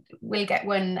 If they will get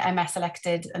one MS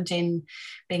elected, and Jane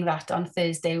being that on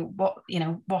Thursday, what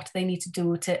do they need to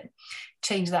do to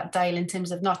change that dial in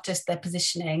terms of not just their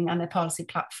positioning and their policy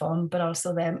platform, but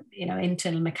also their, you know,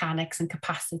 internal mechanics and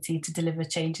capacity to deliver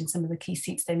change in some of the key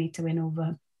seats they need to win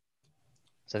over.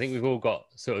 So I think we've all got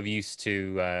sort of used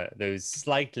to those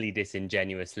slightly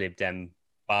disingenuous Lib Dem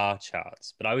bar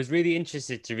charts, but I was really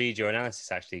interested to read your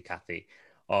analysis, actually, Cathy,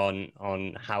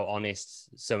 on how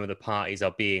honest some of the parties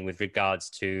are being with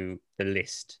regards to the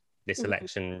list this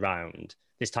election round,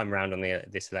 this time around on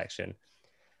this election.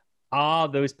 Are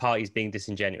those parties being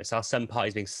disingenuous? Are some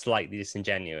parties being slightly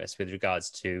disingenuous with regards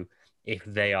to if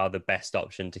they are the best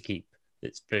option to keep,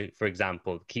 for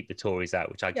example, keep the Tories out,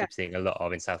 which I keep seeing a lot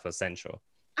of in South Wales Central?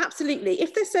 Absolutely.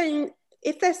 If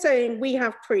they're saying we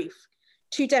have proof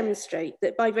to demonstrate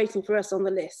that by voting for us on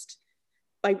the list,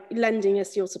 by lending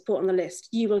us your support on the list,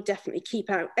 you will definitely keep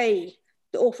out A,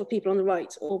 the awful people on the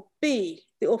right, or B,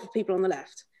 the awful people on the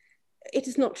left. It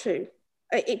is not true.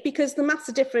 Because the maths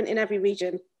are different in every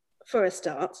region, for a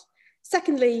start.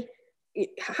 Secondly,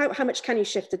 how much can you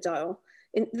shift the dial?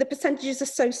 The percentages are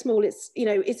so small. It's, you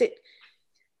know,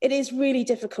 it is really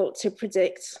difficult to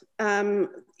predict. You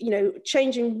know,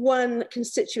 changing one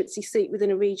constituency seat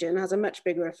within a region has a much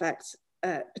bigger effect,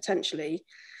 potentially.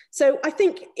 So I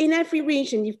think in every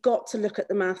region, you've got to look at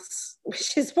the maths,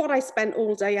 which is what I spent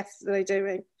all day yesterday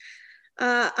doing.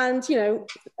 And, you know,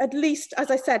 at least, as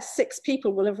I said, 6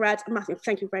 people will have read, Matthew,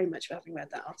 thank you very much for having read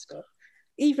that article.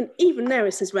 Even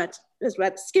Neris has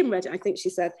read, skim read it, I think she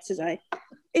said today.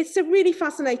 It's a really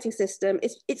fascinating system.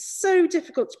 It's so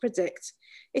difficult to predict.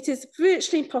 It is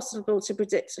virtually impossible to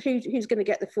predict who's going to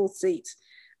get the 4th seat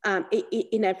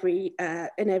in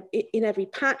every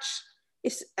patch.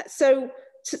 So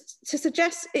to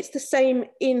suggest it's the same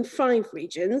in 5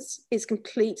 regions is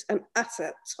complete and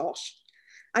utter tosh.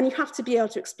 And you have to be able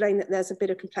to explain that there's a bit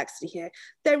of complexity here.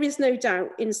 There is no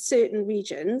doubt in certain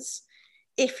regions,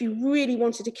 if you really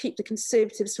wanted to keep the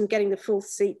Conservatives from getting the 4th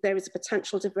seat, there is a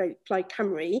potential to vote Plaid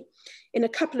Cymru. In a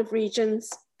couple of regions,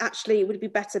 actually, it would be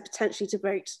better potentially to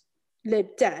vote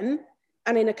Lib Dem.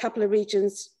 And in a couple of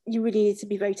regions, you really need to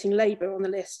be voting Labour on the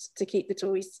list to keep the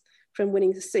Tories from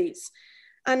winning the seats.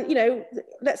 And, you know,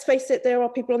 let's face it, there are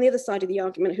people on the other side of the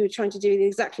argument who are trying to do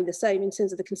exactly the same in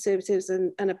terms of the Conservatives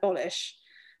and abolish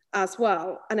as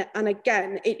well. And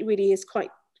again, it really is quite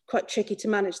tricky to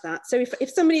manage that. So if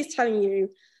somebody is telling you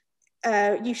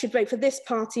you should vote for this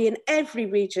party in every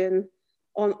region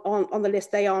on the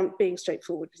list, they aren't being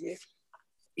straightforward with you.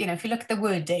 You know, if you look at the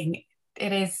wording,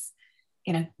 it is,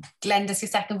 you know, lend us your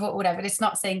second vote or whatever. It's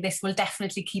not saying this will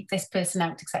definitely keep this person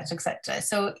out, etc., etc.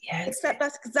 So yeah, except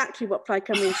that's exactly what Plaid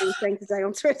Cymru has been saying today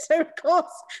on Twitter. Of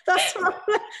course, that's what,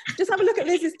 just have a look at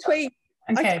Liz's tweet.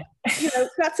 Okay. You know,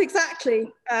 that's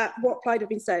exactly what Plaid have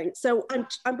been saying. So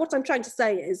what I'm trying to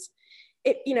say is,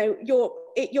 you know,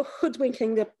 you're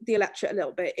hoodwinking the electorate a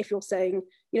little bit if you're saying,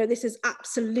 you know, this is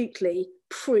absolutely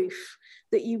proof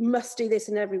that you must do this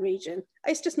in every region.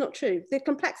 It's just not true. The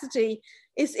complexity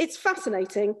it's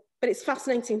fascinating, but it's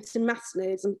fascinating to maths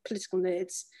nerds and political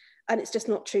nerds, and it's just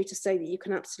not true to say that you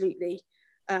can absolutely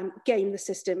game the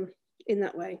system in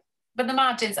that way. But the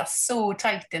margins are so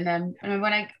tight in them. I mean,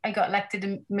 when I got elected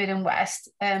in Mid and West,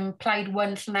 Plaid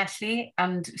won Llanelli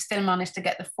and still managed to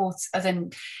get the 4th, as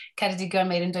in Ceredigion,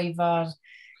 Meirin Dwyfor,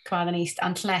 Carmarthen East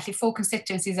and Llanelli, 4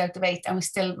 constituencies out of 8, and we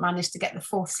still managed to get the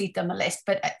 4th seat on the list.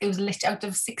 But it was literally out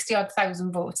of 60-odd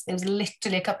thousand votes, there was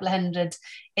literally a couple of hundred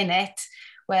in it,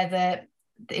 where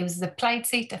it was the Plaid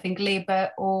seat, I think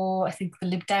Labour, or I think the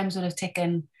Lib Dems would have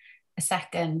taken a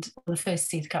second or the 1st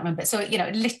seat, I can't remember. So, you know,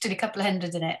 literally a couple of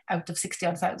hundred in it out of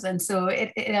 60-odd thousand. So,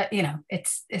 you know,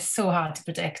 it's so hard to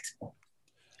predict.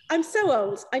 I'm so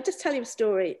old. I just tell you a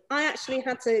story. I actually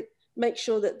had to make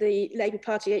sure that the Labour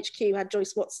Party HQ had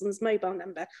Joyce Watson's mobile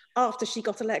number after she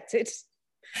got elected.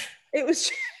 It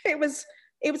was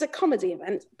a comedy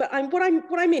event. But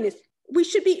what I mean is we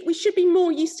should be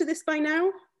more used to this by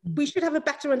now. We should have a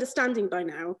better understanding by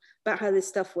now about how this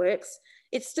stuff works.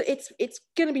 It's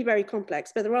going to be very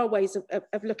complex, but there are ways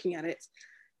of looking at it.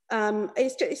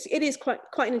 It is quite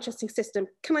an interesting system.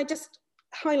 Can I just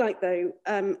highlight though,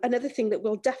 another thing that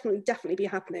will definitely be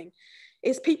happening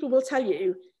is people will tell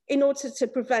you, in order to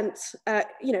prevent,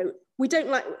 you know, we don't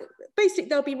like, basically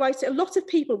they'll be writing, a lot of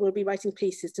people will be writing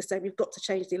pieces to say we've got to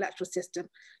change the electoral system.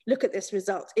 Look at this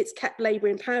result. It's kept Labour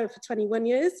in power for 21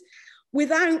 years.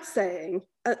 Without saying,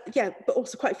 yeah, but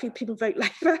also quite a few people vote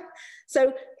Labour.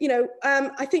 So, you know,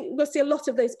 I think we'll see a lot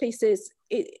of those pieces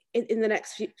in the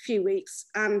next few weeks.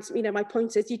 And, you know, my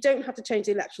point is you don't have to change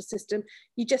the electoral system.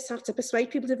 You just have to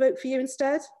persuade people to vote for you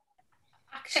instead.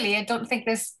 Actually, I don't think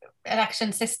this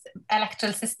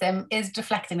electoral system is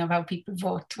reflecting of how people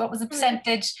vote. What was the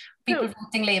percentage of people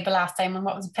voting Labour last time, and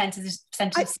what was the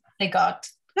percentage they got?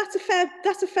 That's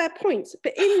a fair point.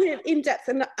 But in the in-depth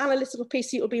and analytical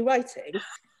piece you will be writing,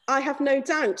 I have no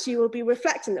doubt you will be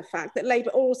reflecting the fact that Labour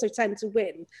also tend to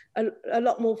win a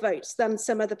lot more votes than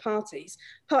some other parties,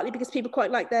 partly because people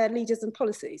quite like their leaders and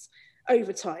policies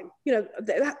over time. You know,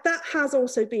 that has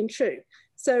also been true.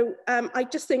 So I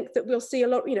just think that we'll see a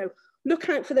lot, you know, look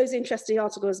out for those interesting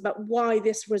articles about why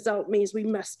this result means we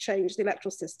must change the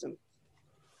electoral system.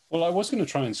 Well, I was going to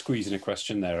try and squeeze in a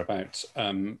question there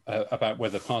about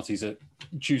whether parties are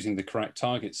choosing the correct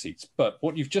target seats. But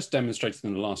what you've just demonstrated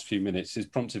in the last few minutes has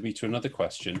prompted me to another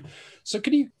question. So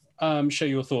can you share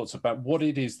your thoughts about what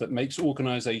it is that makes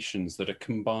organisations that are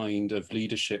combined of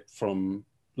leadership from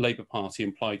Labour Party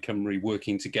and Plaid Cymru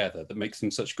working together that makes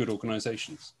them such good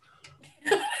organisations?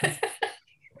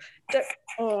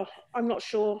 I'm not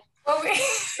sure. Well,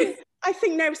 I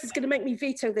think Nerys is going to make me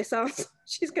veto this answer.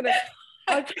 She's going to...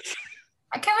 Can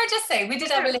I just say, we did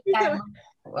have a Lib Dem.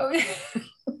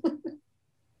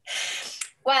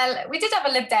 Well, we did have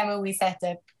a Lib Dem when we set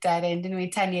up Deryn, didn't we,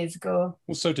 10 years ago?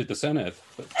 Well, so did the Senedd.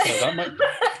 But, that might...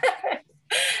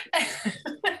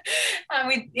 And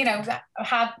we,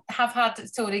 have had a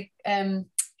Tory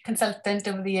consultant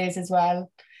over the years as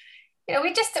well.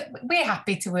 We're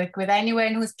happy to work with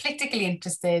anyone who's politically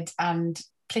interested and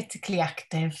politically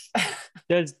active.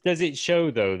 Does it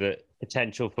show, though, that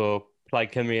potential for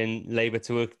Plaid Cymru and Labour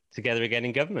to work together again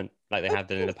in government, like they have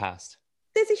done in the past?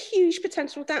 There's a huge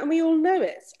potential of that, and we all know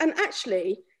it. And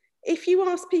actually, if you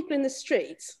ask people in the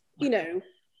street,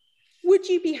 would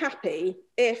you be happy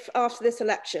if after this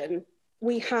election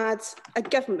we had a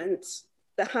government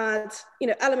that had,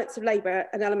 elements of Labour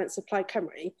and elements of Plaid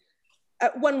Cymru,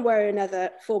 one way or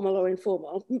another, formal or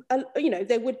informal?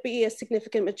 There would be a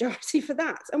significant majority for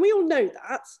that. And we all know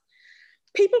that.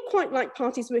 People quite like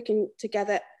parties working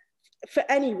together for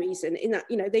any reason, in that,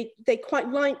 they quite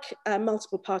like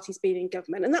multiple parties being in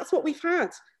government. And that's what we've had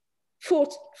for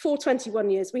 21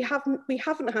 years. We haven't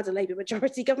had a Labour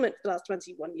majority government for the last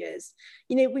 21 years.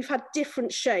 We've had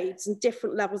different shades and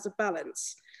different levels of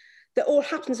balance that all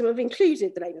happen to have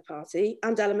included the Labour Party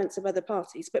and elements of other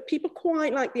parties. But people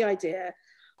quite like the idea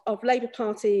of Labour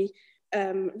Party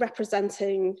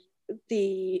representing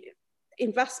the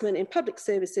investment in public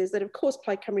services that, of course,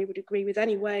 Plaid Cymru would agree with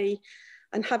anyway,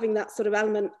 and having that sort of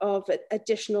element of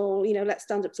additional, let's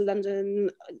stand up to London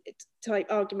type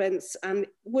arguments and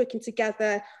working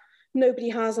together. Nobody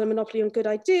has a monopoly on good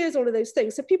ideas, all of those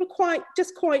things. So people quite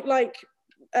like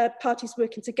parties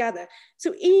working together.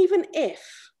 So even if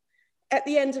at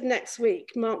the end of next week,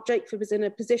 Mark Drakeford was in a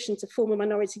position to form a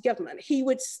minority government, he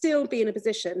would still be in a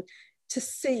position to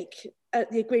seek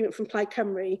the agreement from Plaid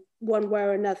Cymru one way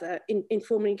or another in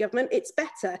forming government. It's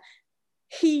better.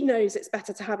 He knows it's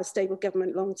better to have a stable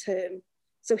government long term.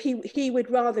 So he would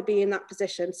rather be in that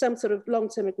position, some sort of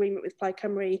long-term agreement with Plaid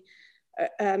Cymru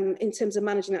in terms of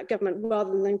managing that government,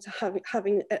 rather than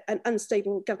having an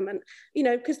unstable government,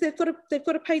 because they've got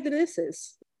to pay the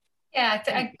nurses. Yeah,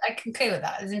 I concur with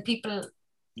that. As in, people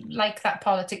like that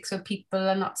politics where people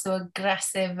are not so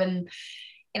aggressive, and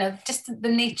just the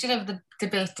nature of the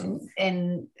debate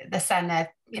in the Senedd.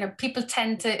 People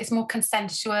tend to, it's more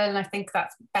consensual, and I think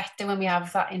that's better when we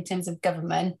have that in terms of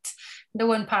government. No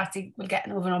one party will get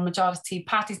an overall majority.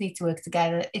 Parties need to work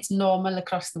together. It's normal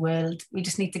across the world. We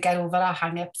just need to get over our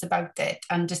hang-ups about it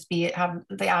and just have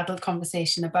the adult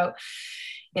conversation about,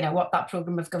 what that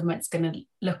programme of government's going to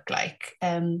look like.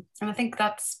 And I think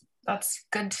that's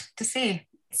good to see.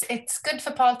 It's good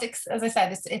for politics, as I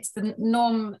said. It's the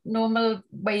normal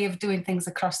way of doing things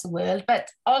across the world. But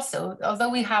also, although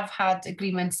we have had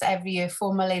agreements every year,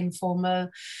 formal, informal,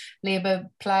 Labour,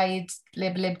 Plaid,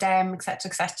 Labour, Lib Dem,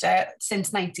 etc.,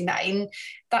 since '99,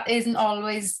 that isn't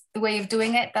always the way of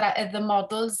doing it. There are other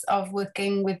models of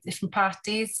working with different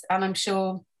parties, and I'm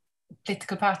sure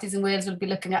political parties in Wales will be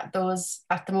looking at those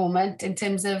at the moment in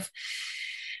terms of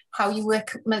how you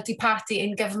work multi-party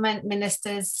in government,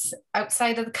 ministers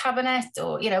outside of the cabinet,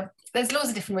 or, there's loads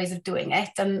of different ways of doing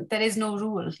it, and there is no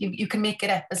rule. You can make it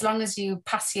up as long as you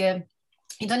pass you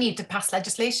don't need to pass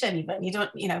legislation even. You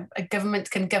don't, a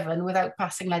government can govern without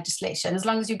passing legislation, as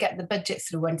long as you get the budget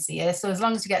through once a year. So as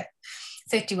long as you get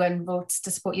 31 votes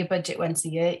to support your budget once a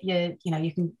year, you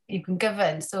can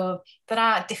govern. So there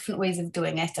are different ways of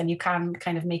doing it, and you can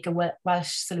kind of make a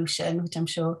Welsh solution, which I'm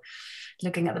sure,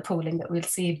 looking at the polling, that we'll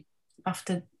see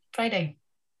after Friday.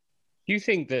 Do you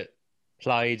think that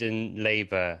Plaid and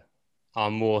Labour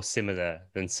are more similar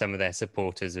than some of their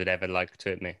supporters would ever like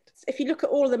to admit? If you look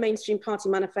at all the mainstream party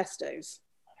manifestos,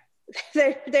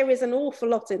 there is an awful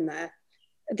lot in there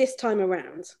this time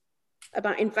around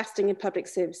about investing in public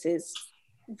services,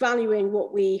 valuing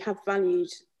what we have valued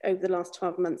over the last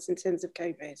 12 months in terms of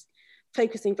COVID,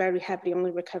 focusing very heavily on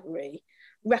the recovery,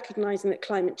 recognising that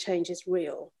climate change is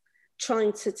real,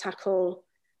 trying to tackle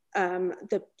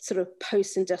the sort of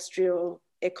post-industrial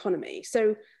economy.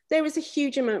 So there is a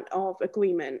huge amount of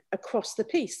agreement across the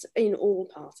piece in all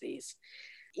parties.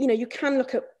 You can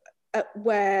look at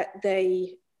where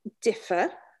they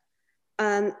differ,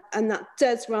 and that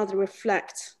does rather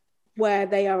reflect where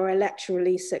they are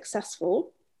electorally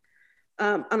successful.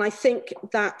 And I think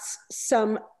that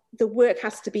the work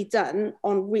has to be done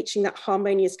on reaching that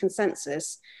harmonious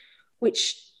consensus,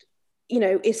 which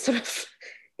is sort of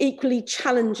equally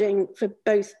challenging for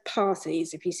both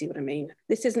parties, if you see what I mean.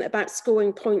 This isn't about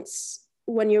scoring points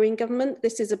when you're in government.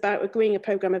 This is about agreeing a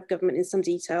programme of government in some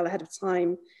detail ahead of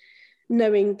time,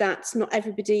 knowing that not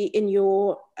everybody in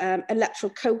your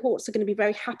electoral cohorts are going to be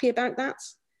very happy about that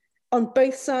on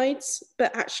both sides,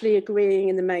 but actually agreeing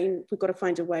in the main, we've got to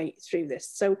find a way through this.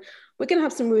 So we're going to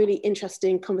have some really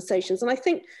interesting conversations. And I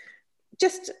think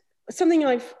just something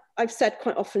I've said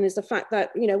quite often is the fact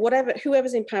that, you know,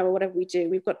 whoever's in power, whatever we do,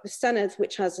 we've got the Senedd,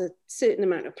 which has a certain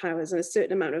amount of powers and a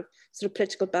certain amount of sort of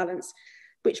political balance,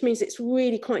 which means it's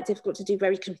really quite difficult to do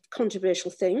very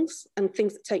controversial things and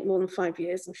things that take more than 5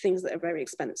 years and things that are very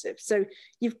expensive. So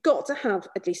you've got to have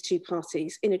at least two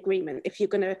parties in agreement if you're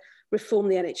going to reform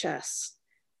the NHS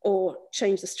or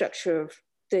change the structure of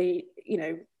the, you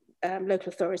know, local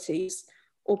authorities,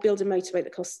 or build a motorway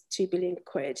that costs £2 billion.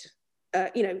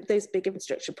 You know, those big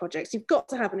infrastructure projects. You've got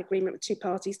to have an agreement with two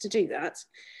parties to do that.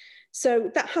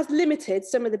 So that has limited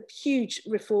some of the huge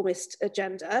reformist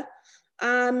agenda.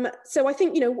 So I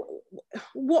think, you know,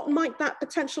 what might that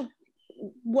potential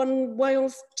One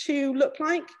Wales 2 look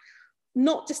like?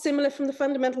 Not dissimilar from the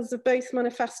fundamentals of both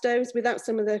manifestos, without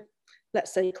some of the,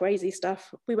 let's say, crazy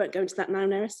stuff. We won't go into that now,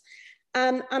 Nerys.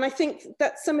 And I think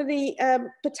that some of the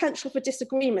potential for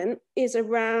disagreement is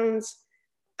around,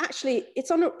 actually,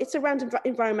 it's around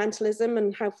environmentalism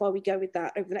and how far we go with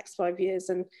that over the next 5 years,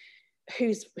 and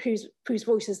whose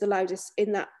voice is the loudest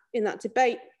in that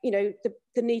debate. You know,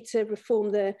 the need to reform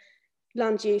the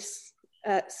land use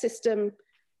system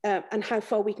and how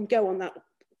far we can go on that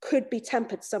could be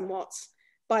tempered somewhat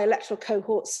by electoral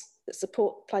cohorts that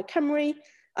support Plaid Cymru,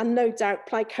 and no doubt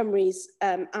Plaid Cymru's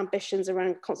ambitions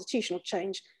around constitutional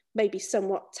change may be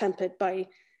somewhat tempered by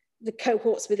the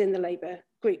cohorts within the Labour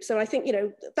group. So I think, you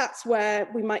know, that's where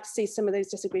we might see some of those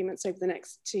disagreements over the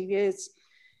next 2 years.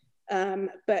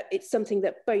 But it's something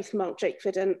that both Mark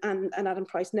Drakeford and Adam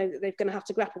Price know that they're going to have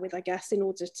to grapple with, I guess, in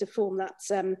order to form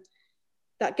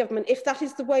that government, if that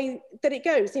is the way that it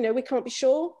goes. You know, we can't be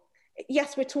sure.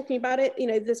 Yes, we're talking about it. You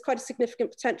know, there's quite a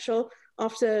significant potential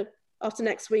after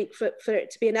next week for it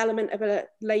to be an element of a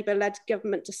Labour-led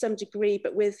government to some degree,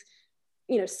 but with,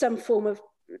 you know, some form of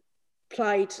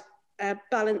Plaid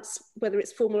balance, whether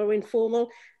it's formal or informal.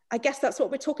 I guess that's what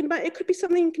we're talking about. It could be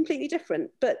something completely different,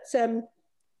 but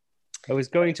I was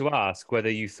going to ask whether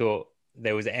you thought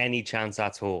there was any chance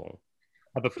at all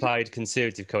of a Plaid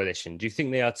Conservative coalition. Do you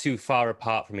think they are too far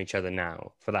apart from each other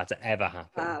now for that to ever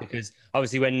happen? Wow. Because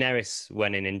obviously when Nerys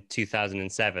went in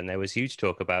 2007, there was huge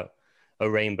talk about a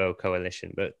rainbow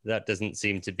coalition, but that doesn't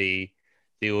seem to be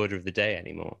the order of the day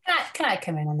anymore. Can I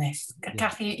come in on this? Yeah.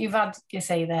 Cathy, you've had your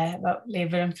say there about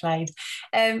Labour and Plaid.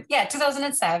 Yeah,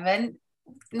 2007,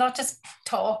 not just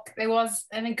talk, there was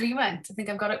an agreement. I think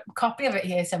I've got a copy of it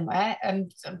here somewhere,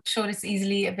 and I'm sure it's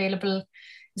easily available.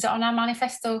 Is it on our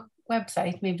manifesto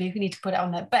website? Maybe we need to put it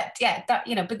on there. But yeah, that,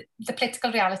 you know, but the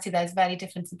political reality there is very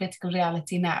different to the political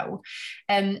reality now.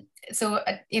 So,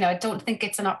 you know, I don't think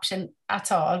it's an option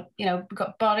at all. You know, we've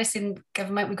got Boris in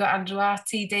government, we've got Andrew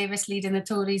Davis leading the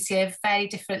Tories here, very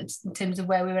different in terms of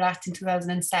where we were at in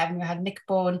 2007. We had Nick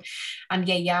Bourne and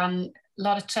Ieuan, a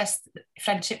lot of trust,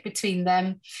 friendship between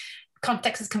them.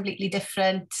 Context is completely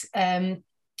different.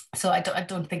 So I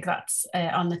don't think that's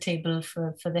on the table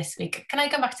for this week. Can I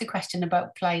go back to the question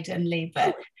about Plaid and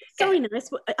Labour? Sorry, Nerys,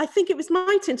 I think it was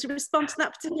my turn to respond to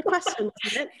that particular question,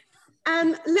 wasn't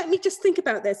it? Let me just think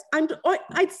about this.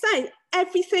 I'd say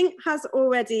everything has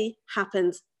already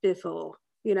happened before,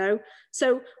 you know?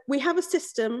 So we have a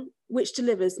system which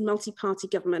delivers multi-party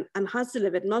government and has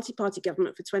delivered multi-party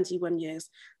government for 21 years.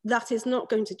 That is not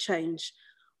going to change.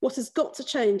 What has got to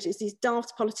change is these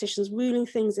daft politicians ruling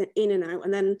things in and out,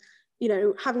 and then, you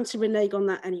know, having to renege on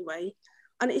that anyway.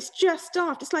 And it's just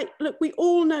daft. It's like, look, we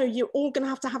all know you're all going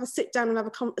to have a sit down and have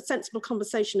a sensible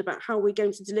conversation about how we're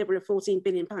going to deliver a £14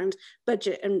 billion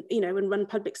budget and, you know, and run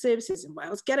public services in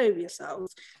Wales. Get over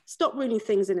yourselves. Stop ruling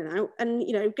things in and out, and,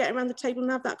 you know, get around the table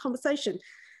and have that conversation.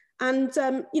 And,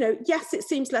 you know, yes, it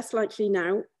seems less likely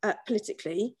now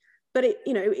politically, but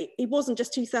it wasn't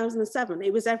just 2007.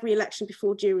 It was every election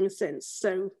before, during, and since.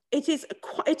 So it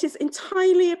is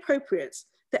entirely appropriate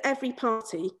that every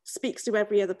party speaks to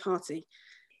every other party.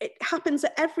 It happens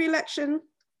at every election.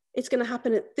 It's going to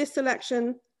happen at this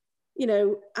election, you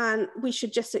know, and we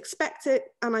should just expect it.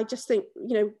 And I just think,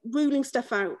 you know, ruling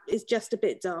stuff out is just a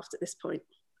bit daft at this point.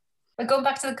 But going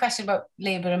back to the question about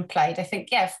Labour and Plaid, I think,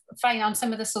 yeah, fine on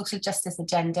some of the social justice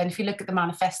agenda. And if you look at the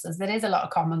manifestos, there is a lot of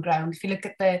common ground. If you look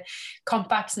at the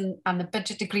compacts and the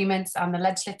budget agreements and the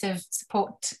legislative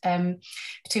support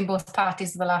between both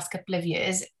parties for the last couple of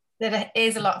years, there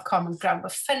is a lot of common ground,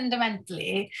 but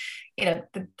fundamentally, you know,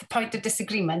 the point of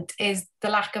disagreement is the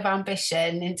lack of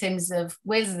ambition in terms of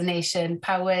Wales as a nation,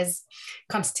 powers,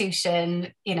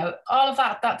 constitution, you know, all of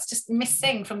that, that's just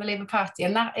missing from the Labour Party.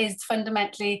 And that is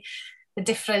fundamentally the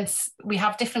difference. We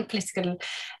have different political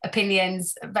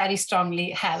opinions, very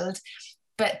strongly held,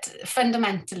 but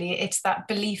fundamentally it's that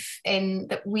belief in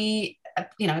that we,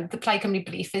 you know, the Plaid Cymru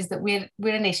belief is that we're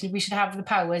a nation, we should have the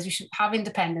powers, we should have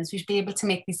independence, we should be able to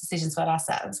make these decisions for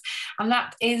ourselves. And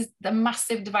that is the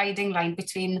massive dividing line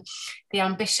between the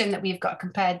ambition that we've got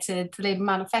compared to the Labour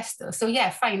manifesto. So yeah,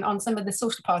 fine, on some of the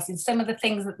social policies, some of the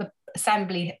things that the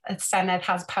Assembly, Senedd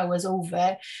has powers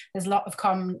over, there's a lot of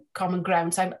common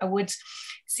ground. So I would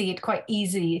see it quite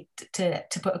easy to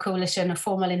put a coalition, a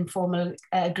formal, informal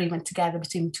agreement together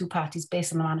between the two parties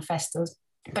based on the manifestos.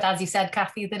 But as you said,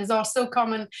 Kathy, there is also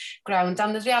common ground.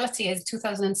 And the reality is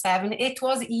 2007, it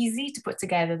was easy to put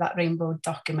together that rainbow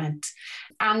document.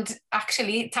 And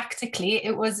actually, tactically,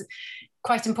 it was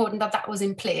quite important that that was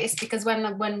in place, because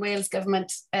when Wales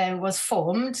government was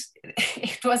formed,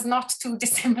 it was not too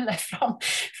dissimilar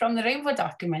from the rainbow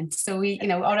document. So we, you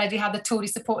know, already had the Tory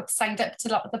support signed up to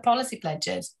a lot of the policy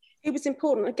pledges. It was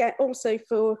important again also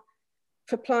for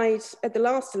Plaid at the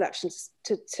last elections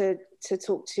to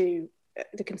talk to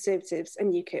the Conservatives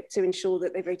and UKIP to ensure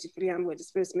that they voted for Leanne Wood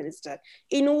as First Minister,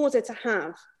 in order to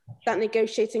have that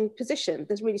negotiating position,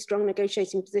 this really strong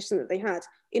negotiating position that they had,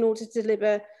 in order to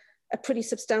deliver a pretty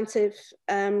substantive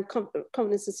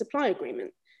confidence and supply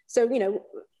agreement. So, you know,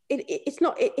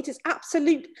 it is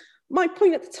absolute, my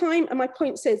point at the time and my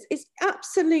point says, it's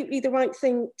absolutely the right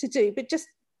thing to do, but just,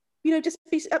 you know, just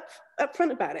be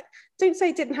upfront about it. Don't say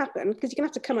it didn't happen, because you're gonna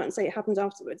have to come out and say it happened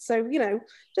afterwards. So, you know,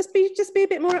 just be a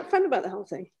bit more upfront about the whole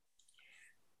thing.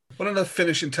 One of the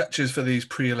finishing touches for these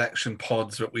pre-election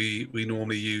pods that we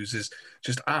normally use is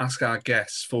just ask our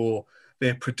guests for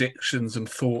their predictions and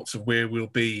thoughts of where we'll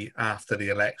be after the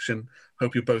election.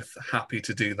 Hope you're both happy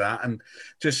to do that. And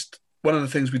just one of the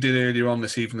things we did earlier on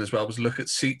this evening as well was look at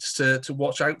seats to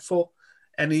watch out for.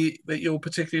 Any that you're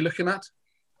particularly looking at?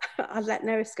 I'll let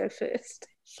Nerys go first.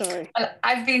 Sorry. Well,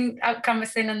 I've been out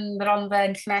canvassing in the Rhondda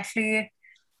internationally,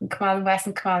 in Carmarthen West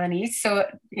and Carmarthen East. So,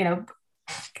 you know,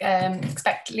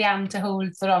 expect Leanne to hold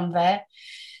the Rhondda.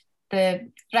 The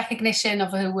recognition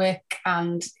of her work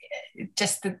and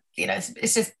just the, you know,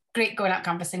 it's just great going out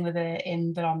canvassing with her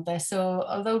in the Rhondda. So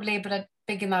although Labour are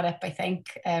bigging that up, I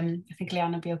think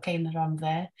Leanne will be okay in the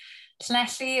Rhondda.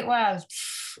 Llanelli, well,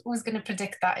 who's going to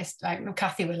predict that? It's like, no,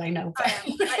 Kathy will, I know. But,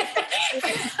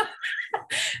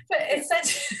 but it's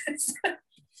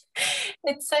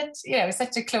such, you know,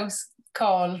 such a close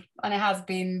call, and it has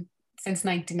been since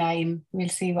 '99. We'll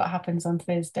see what happens on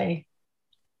Thursday.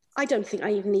 I don't think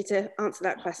I even need to answer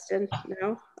that question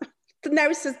now.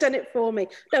 Nerys has done it for me.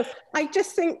 No, I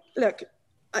just think, look,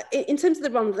 in terms of the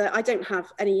Rhondda, I don't have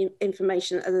any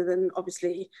information other than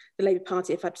obviously the Labour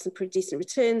Party have had some pretty decent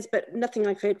returns, but nothing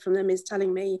I've heard from them is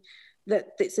telling me that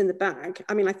it's in the bag.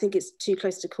 I mean, I think it's too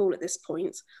close to call at this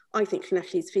point. I think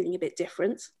Llanelli is feeling a bit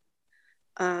different.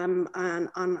 And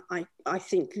I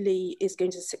think Lee is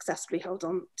going to successfully hold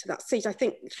on to that seat. I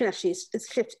think Llanelli has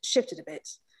shifted a bit,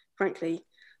 frankly.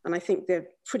 And I think the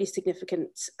pretty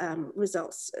significant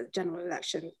results of the general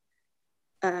election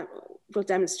will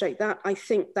demonstrate that. I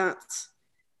think that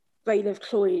Bailiff,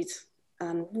 Clwyd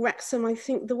and Wrexham, I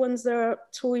think the ones that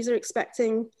Tories are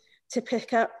expecting to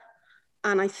pick up.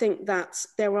 And I think that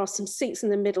there are some seats in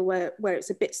the middle where it's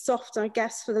a bit soft, I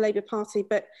guess, for the Labour Party,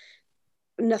 but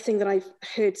nothing that I've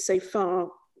heard so far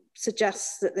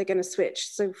suggests that they're going to switch.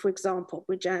 So, for example,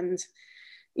 Bridgend,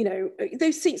 you know,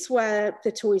 those seats where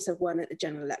the Tories have won at the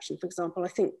general election, for example, I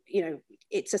think, you know,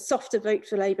 it's a softer vote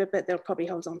for Labour, but they'll probably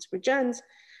hold on to Bridgend,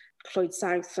 Clwyd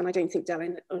South, and I don't think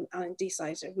Delyn and Alan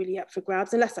Deeside are really up for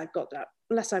grabs, unless I've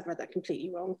read that completely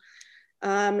wrong.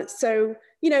 So,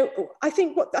 you know, I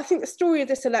think the story of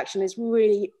this election is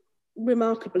really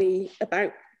remarkably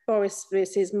about Boris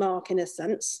versus Mark in a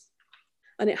sense,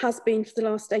 and it has been for the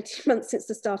last 18 months since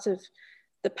the start of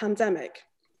the pandemic.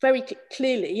 Very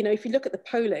clearly, you know, if you look at the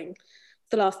polling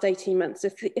the last 18 months,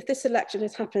 if this election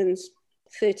had happened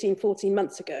 13, 14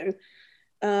 months ago,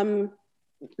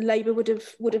 Labour would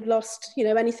have lost, you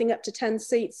know, anything up to 10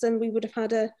 seats, and we would have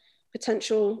had a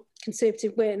potential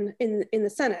Conservative win in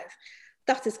the Senedd.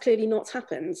 That has clearly not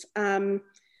happened.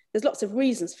 There's lots of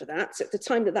reasons for that. So at the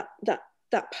time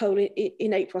that poll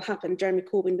in April happened, Jeremy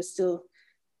Corbyn was still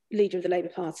leader of the Labour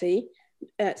Party.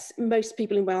 Most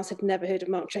people in Wales had never heard of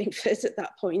Mark Drakeford at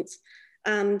that point.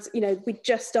 And, you know, we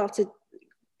just started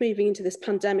moving into this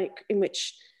pandemic in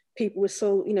which people were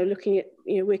still, you know, looking at,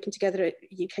 you know, working together at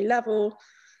UK level.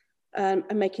 and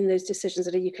making those decisions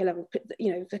at a UK level,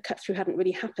 you know, the cut through hadn't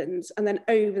really happened. And then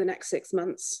over the next 6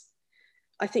 months,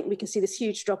 I think we can see this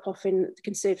huge drop off in the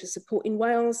Conservative support in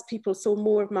Wales. People saw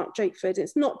more of Mark Drakeford.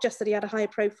 It's not just that he had a higher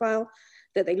profile,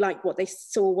 that they liked what they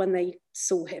saw when they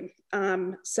saw him.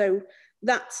 So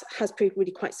that has proved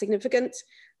really quite significant.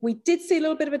 We did see a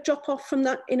little bit of a drop off from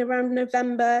that in around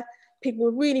November. People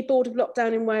were really bored of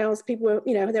lockdown in Wales. People were,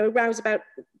 you know, they were roused about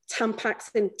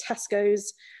Tampax in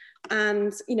Tesco's.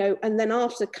 And, you know, and then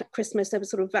after Christmas, there was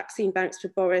sort of vaccine bounce for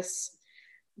Boris.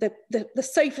 The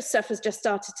sofa stuff has just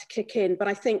started to kick in, but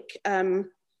I think,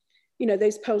 you know,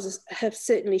 those polls have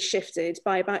certainly shifted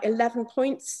by about 11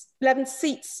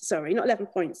 seats for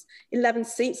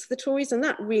the Tories, and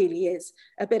that really is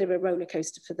a bit of a roller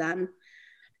coaster for them.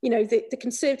 You know, the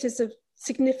Conservatives have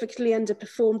significantly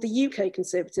underperformed the UK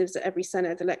Conservatives at every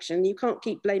Senedd election. You can't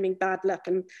keep blaming bad luck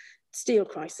and steel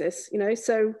crisis, you know,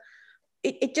 so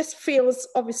it just feels,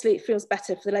 obviously it feels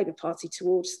better for the Labour Party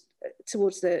towards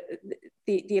the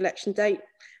election date.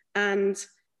 And,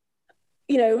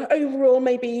 you know, overall,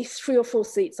 maybe 3 or 4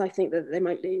 seats, I think that they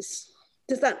might lose.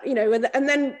 Does that, you know, and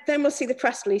then we'll see the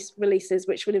press releases,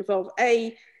 which will involve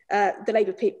the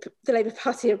Labour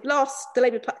Party have lost,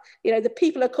 you know, the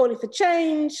people are calling for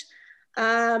change.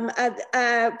 And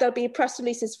there'll be press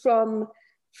releases from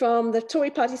the Tory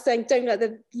party saying, don't let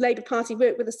the Labour Party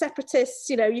work with the separatists.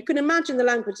 You know, you can imagine the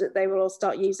language that they will all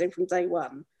start using from day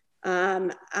one.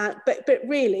 But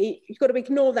really, you've got to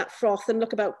ignore that froth and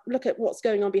look at what's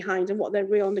going on behind and what their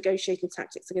real negotiating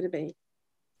tactics are going to be.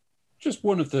 Just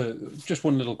one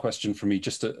little question from me,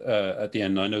 just at the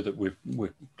end. I know that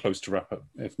we're close to wrap up,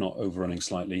 if not overrunning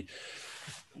slightly.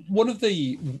 One of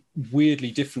the weirdly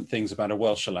different things about a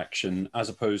Welsh election, as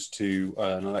opposed to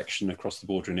an election across the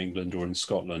border in England or in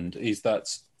Scotland, is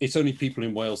that it's only people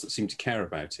in Wales that seem to care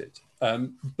about it.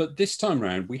 But this time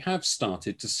round, we have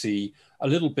started to see a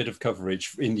little bit of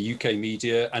coverage in the UK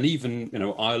media, and even, you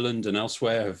know, Ireland and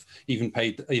elsewhere have even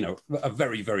paid, you know, a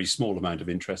very, very small amount of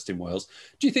interest in Wales.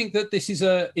 Do you think that this is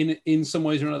in some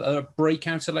ways or another, a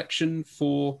breakout election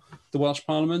for the Welsh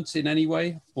Parliament in any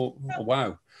way? Or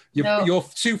wow. Your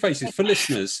two faces, for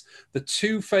listeners, the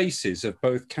two faces of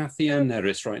both Cathy and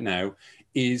Nerys right now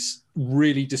is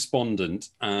really despondent,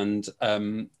 and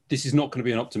this is not going to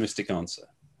be an optimistic answer.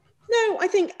 No, I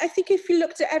think if you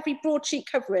looked at every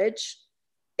broadsheet coverage,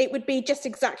 it would be just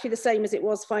exactly the same as it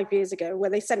was 5 years ago, where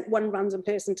they sent one random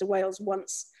person to Wales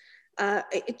once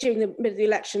during the middle of the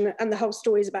election, and the whole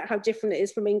story is about how different it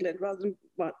is from England rather than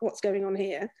what's going on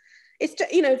here. It's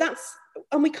just, you know,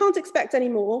 and we can't expect any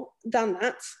more than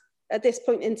that at this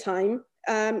point in time.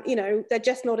 You know, they're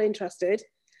just not interested.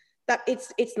 That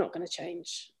it's not going to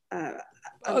change.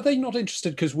 Are they not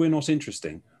interested because we're not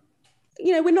interesting?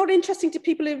 You know, we're not interesting to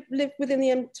people who live within the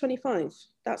M25.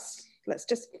 That's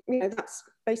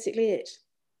basically it.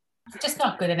 It's just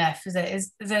not good enough, is it?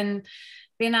 Is in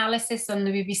the analysis on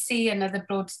the BBC and other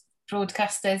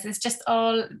broadcasters, it's just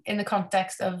all in the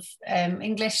context of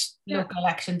English local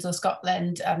elections or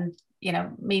Scotland, and, you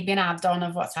know, maybe an add-on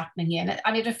of what's happening here.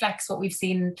 And it reflects what we've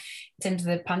seen in terms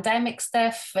of the pandemic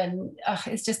stuff, and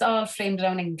it's just all framed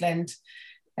around England.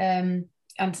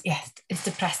 And yeah, it's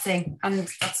depressing. And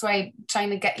that's why trying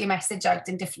to get your message out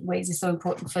in different ways is so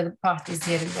important for the parties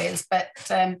here in Wales. But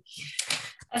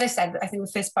as I said, I think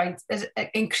the first point is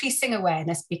increasing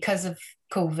awareness because of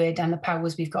COVID and the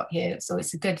powers we've got here. So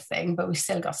it's a good thing, but we've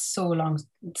still got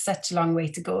such a long way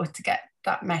to go to get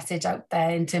that message out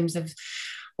there in terms of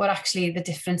what actually the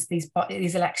difference these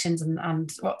elections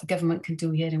and what the government can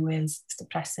do here in Wales. It's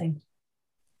depressing.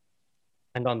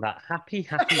 And on that happy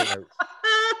note.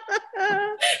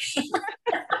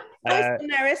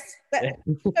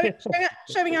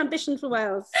 Showing ambition for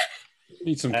Wales.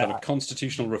 Need some kind of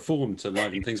constitutional reform to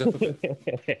liven things up a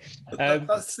bit.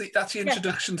 That's the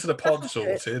introduction to the pod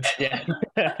sorted. Yeah.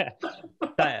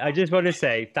 I just want to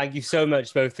say thank you so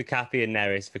much both to Cathy and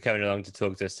Nerys for coming along to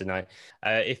talk to us tonight.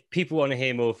 If people want to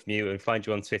hear more from you and find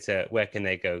you on Twitter, where can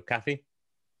they go? Cathy?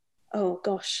 Oh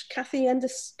gosh,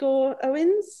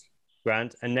 Cathy_Owens.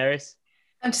 Grand. And Nerys?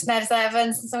 I'm just Nerys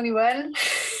Evans. There's only one.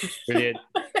 Brilliant.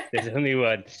 There's only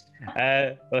one.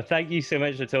 Well, thank you so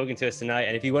much for talking to us tonight.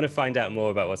 And if you want to find out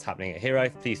more about what's happening at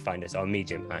Hiraeth, please find us on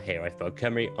Medium at Hiraeth Blog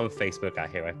Cymru, on Facebook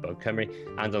at Hiraeth Blog Cymru,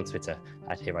 and on Twitter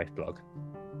at Hiraeth Blog.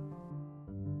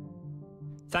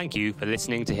 Thank you for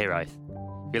listening to Hiraeth.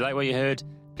 If you like what you heard,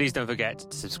 please don't forget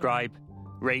to subscribe,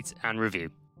 rate, and review.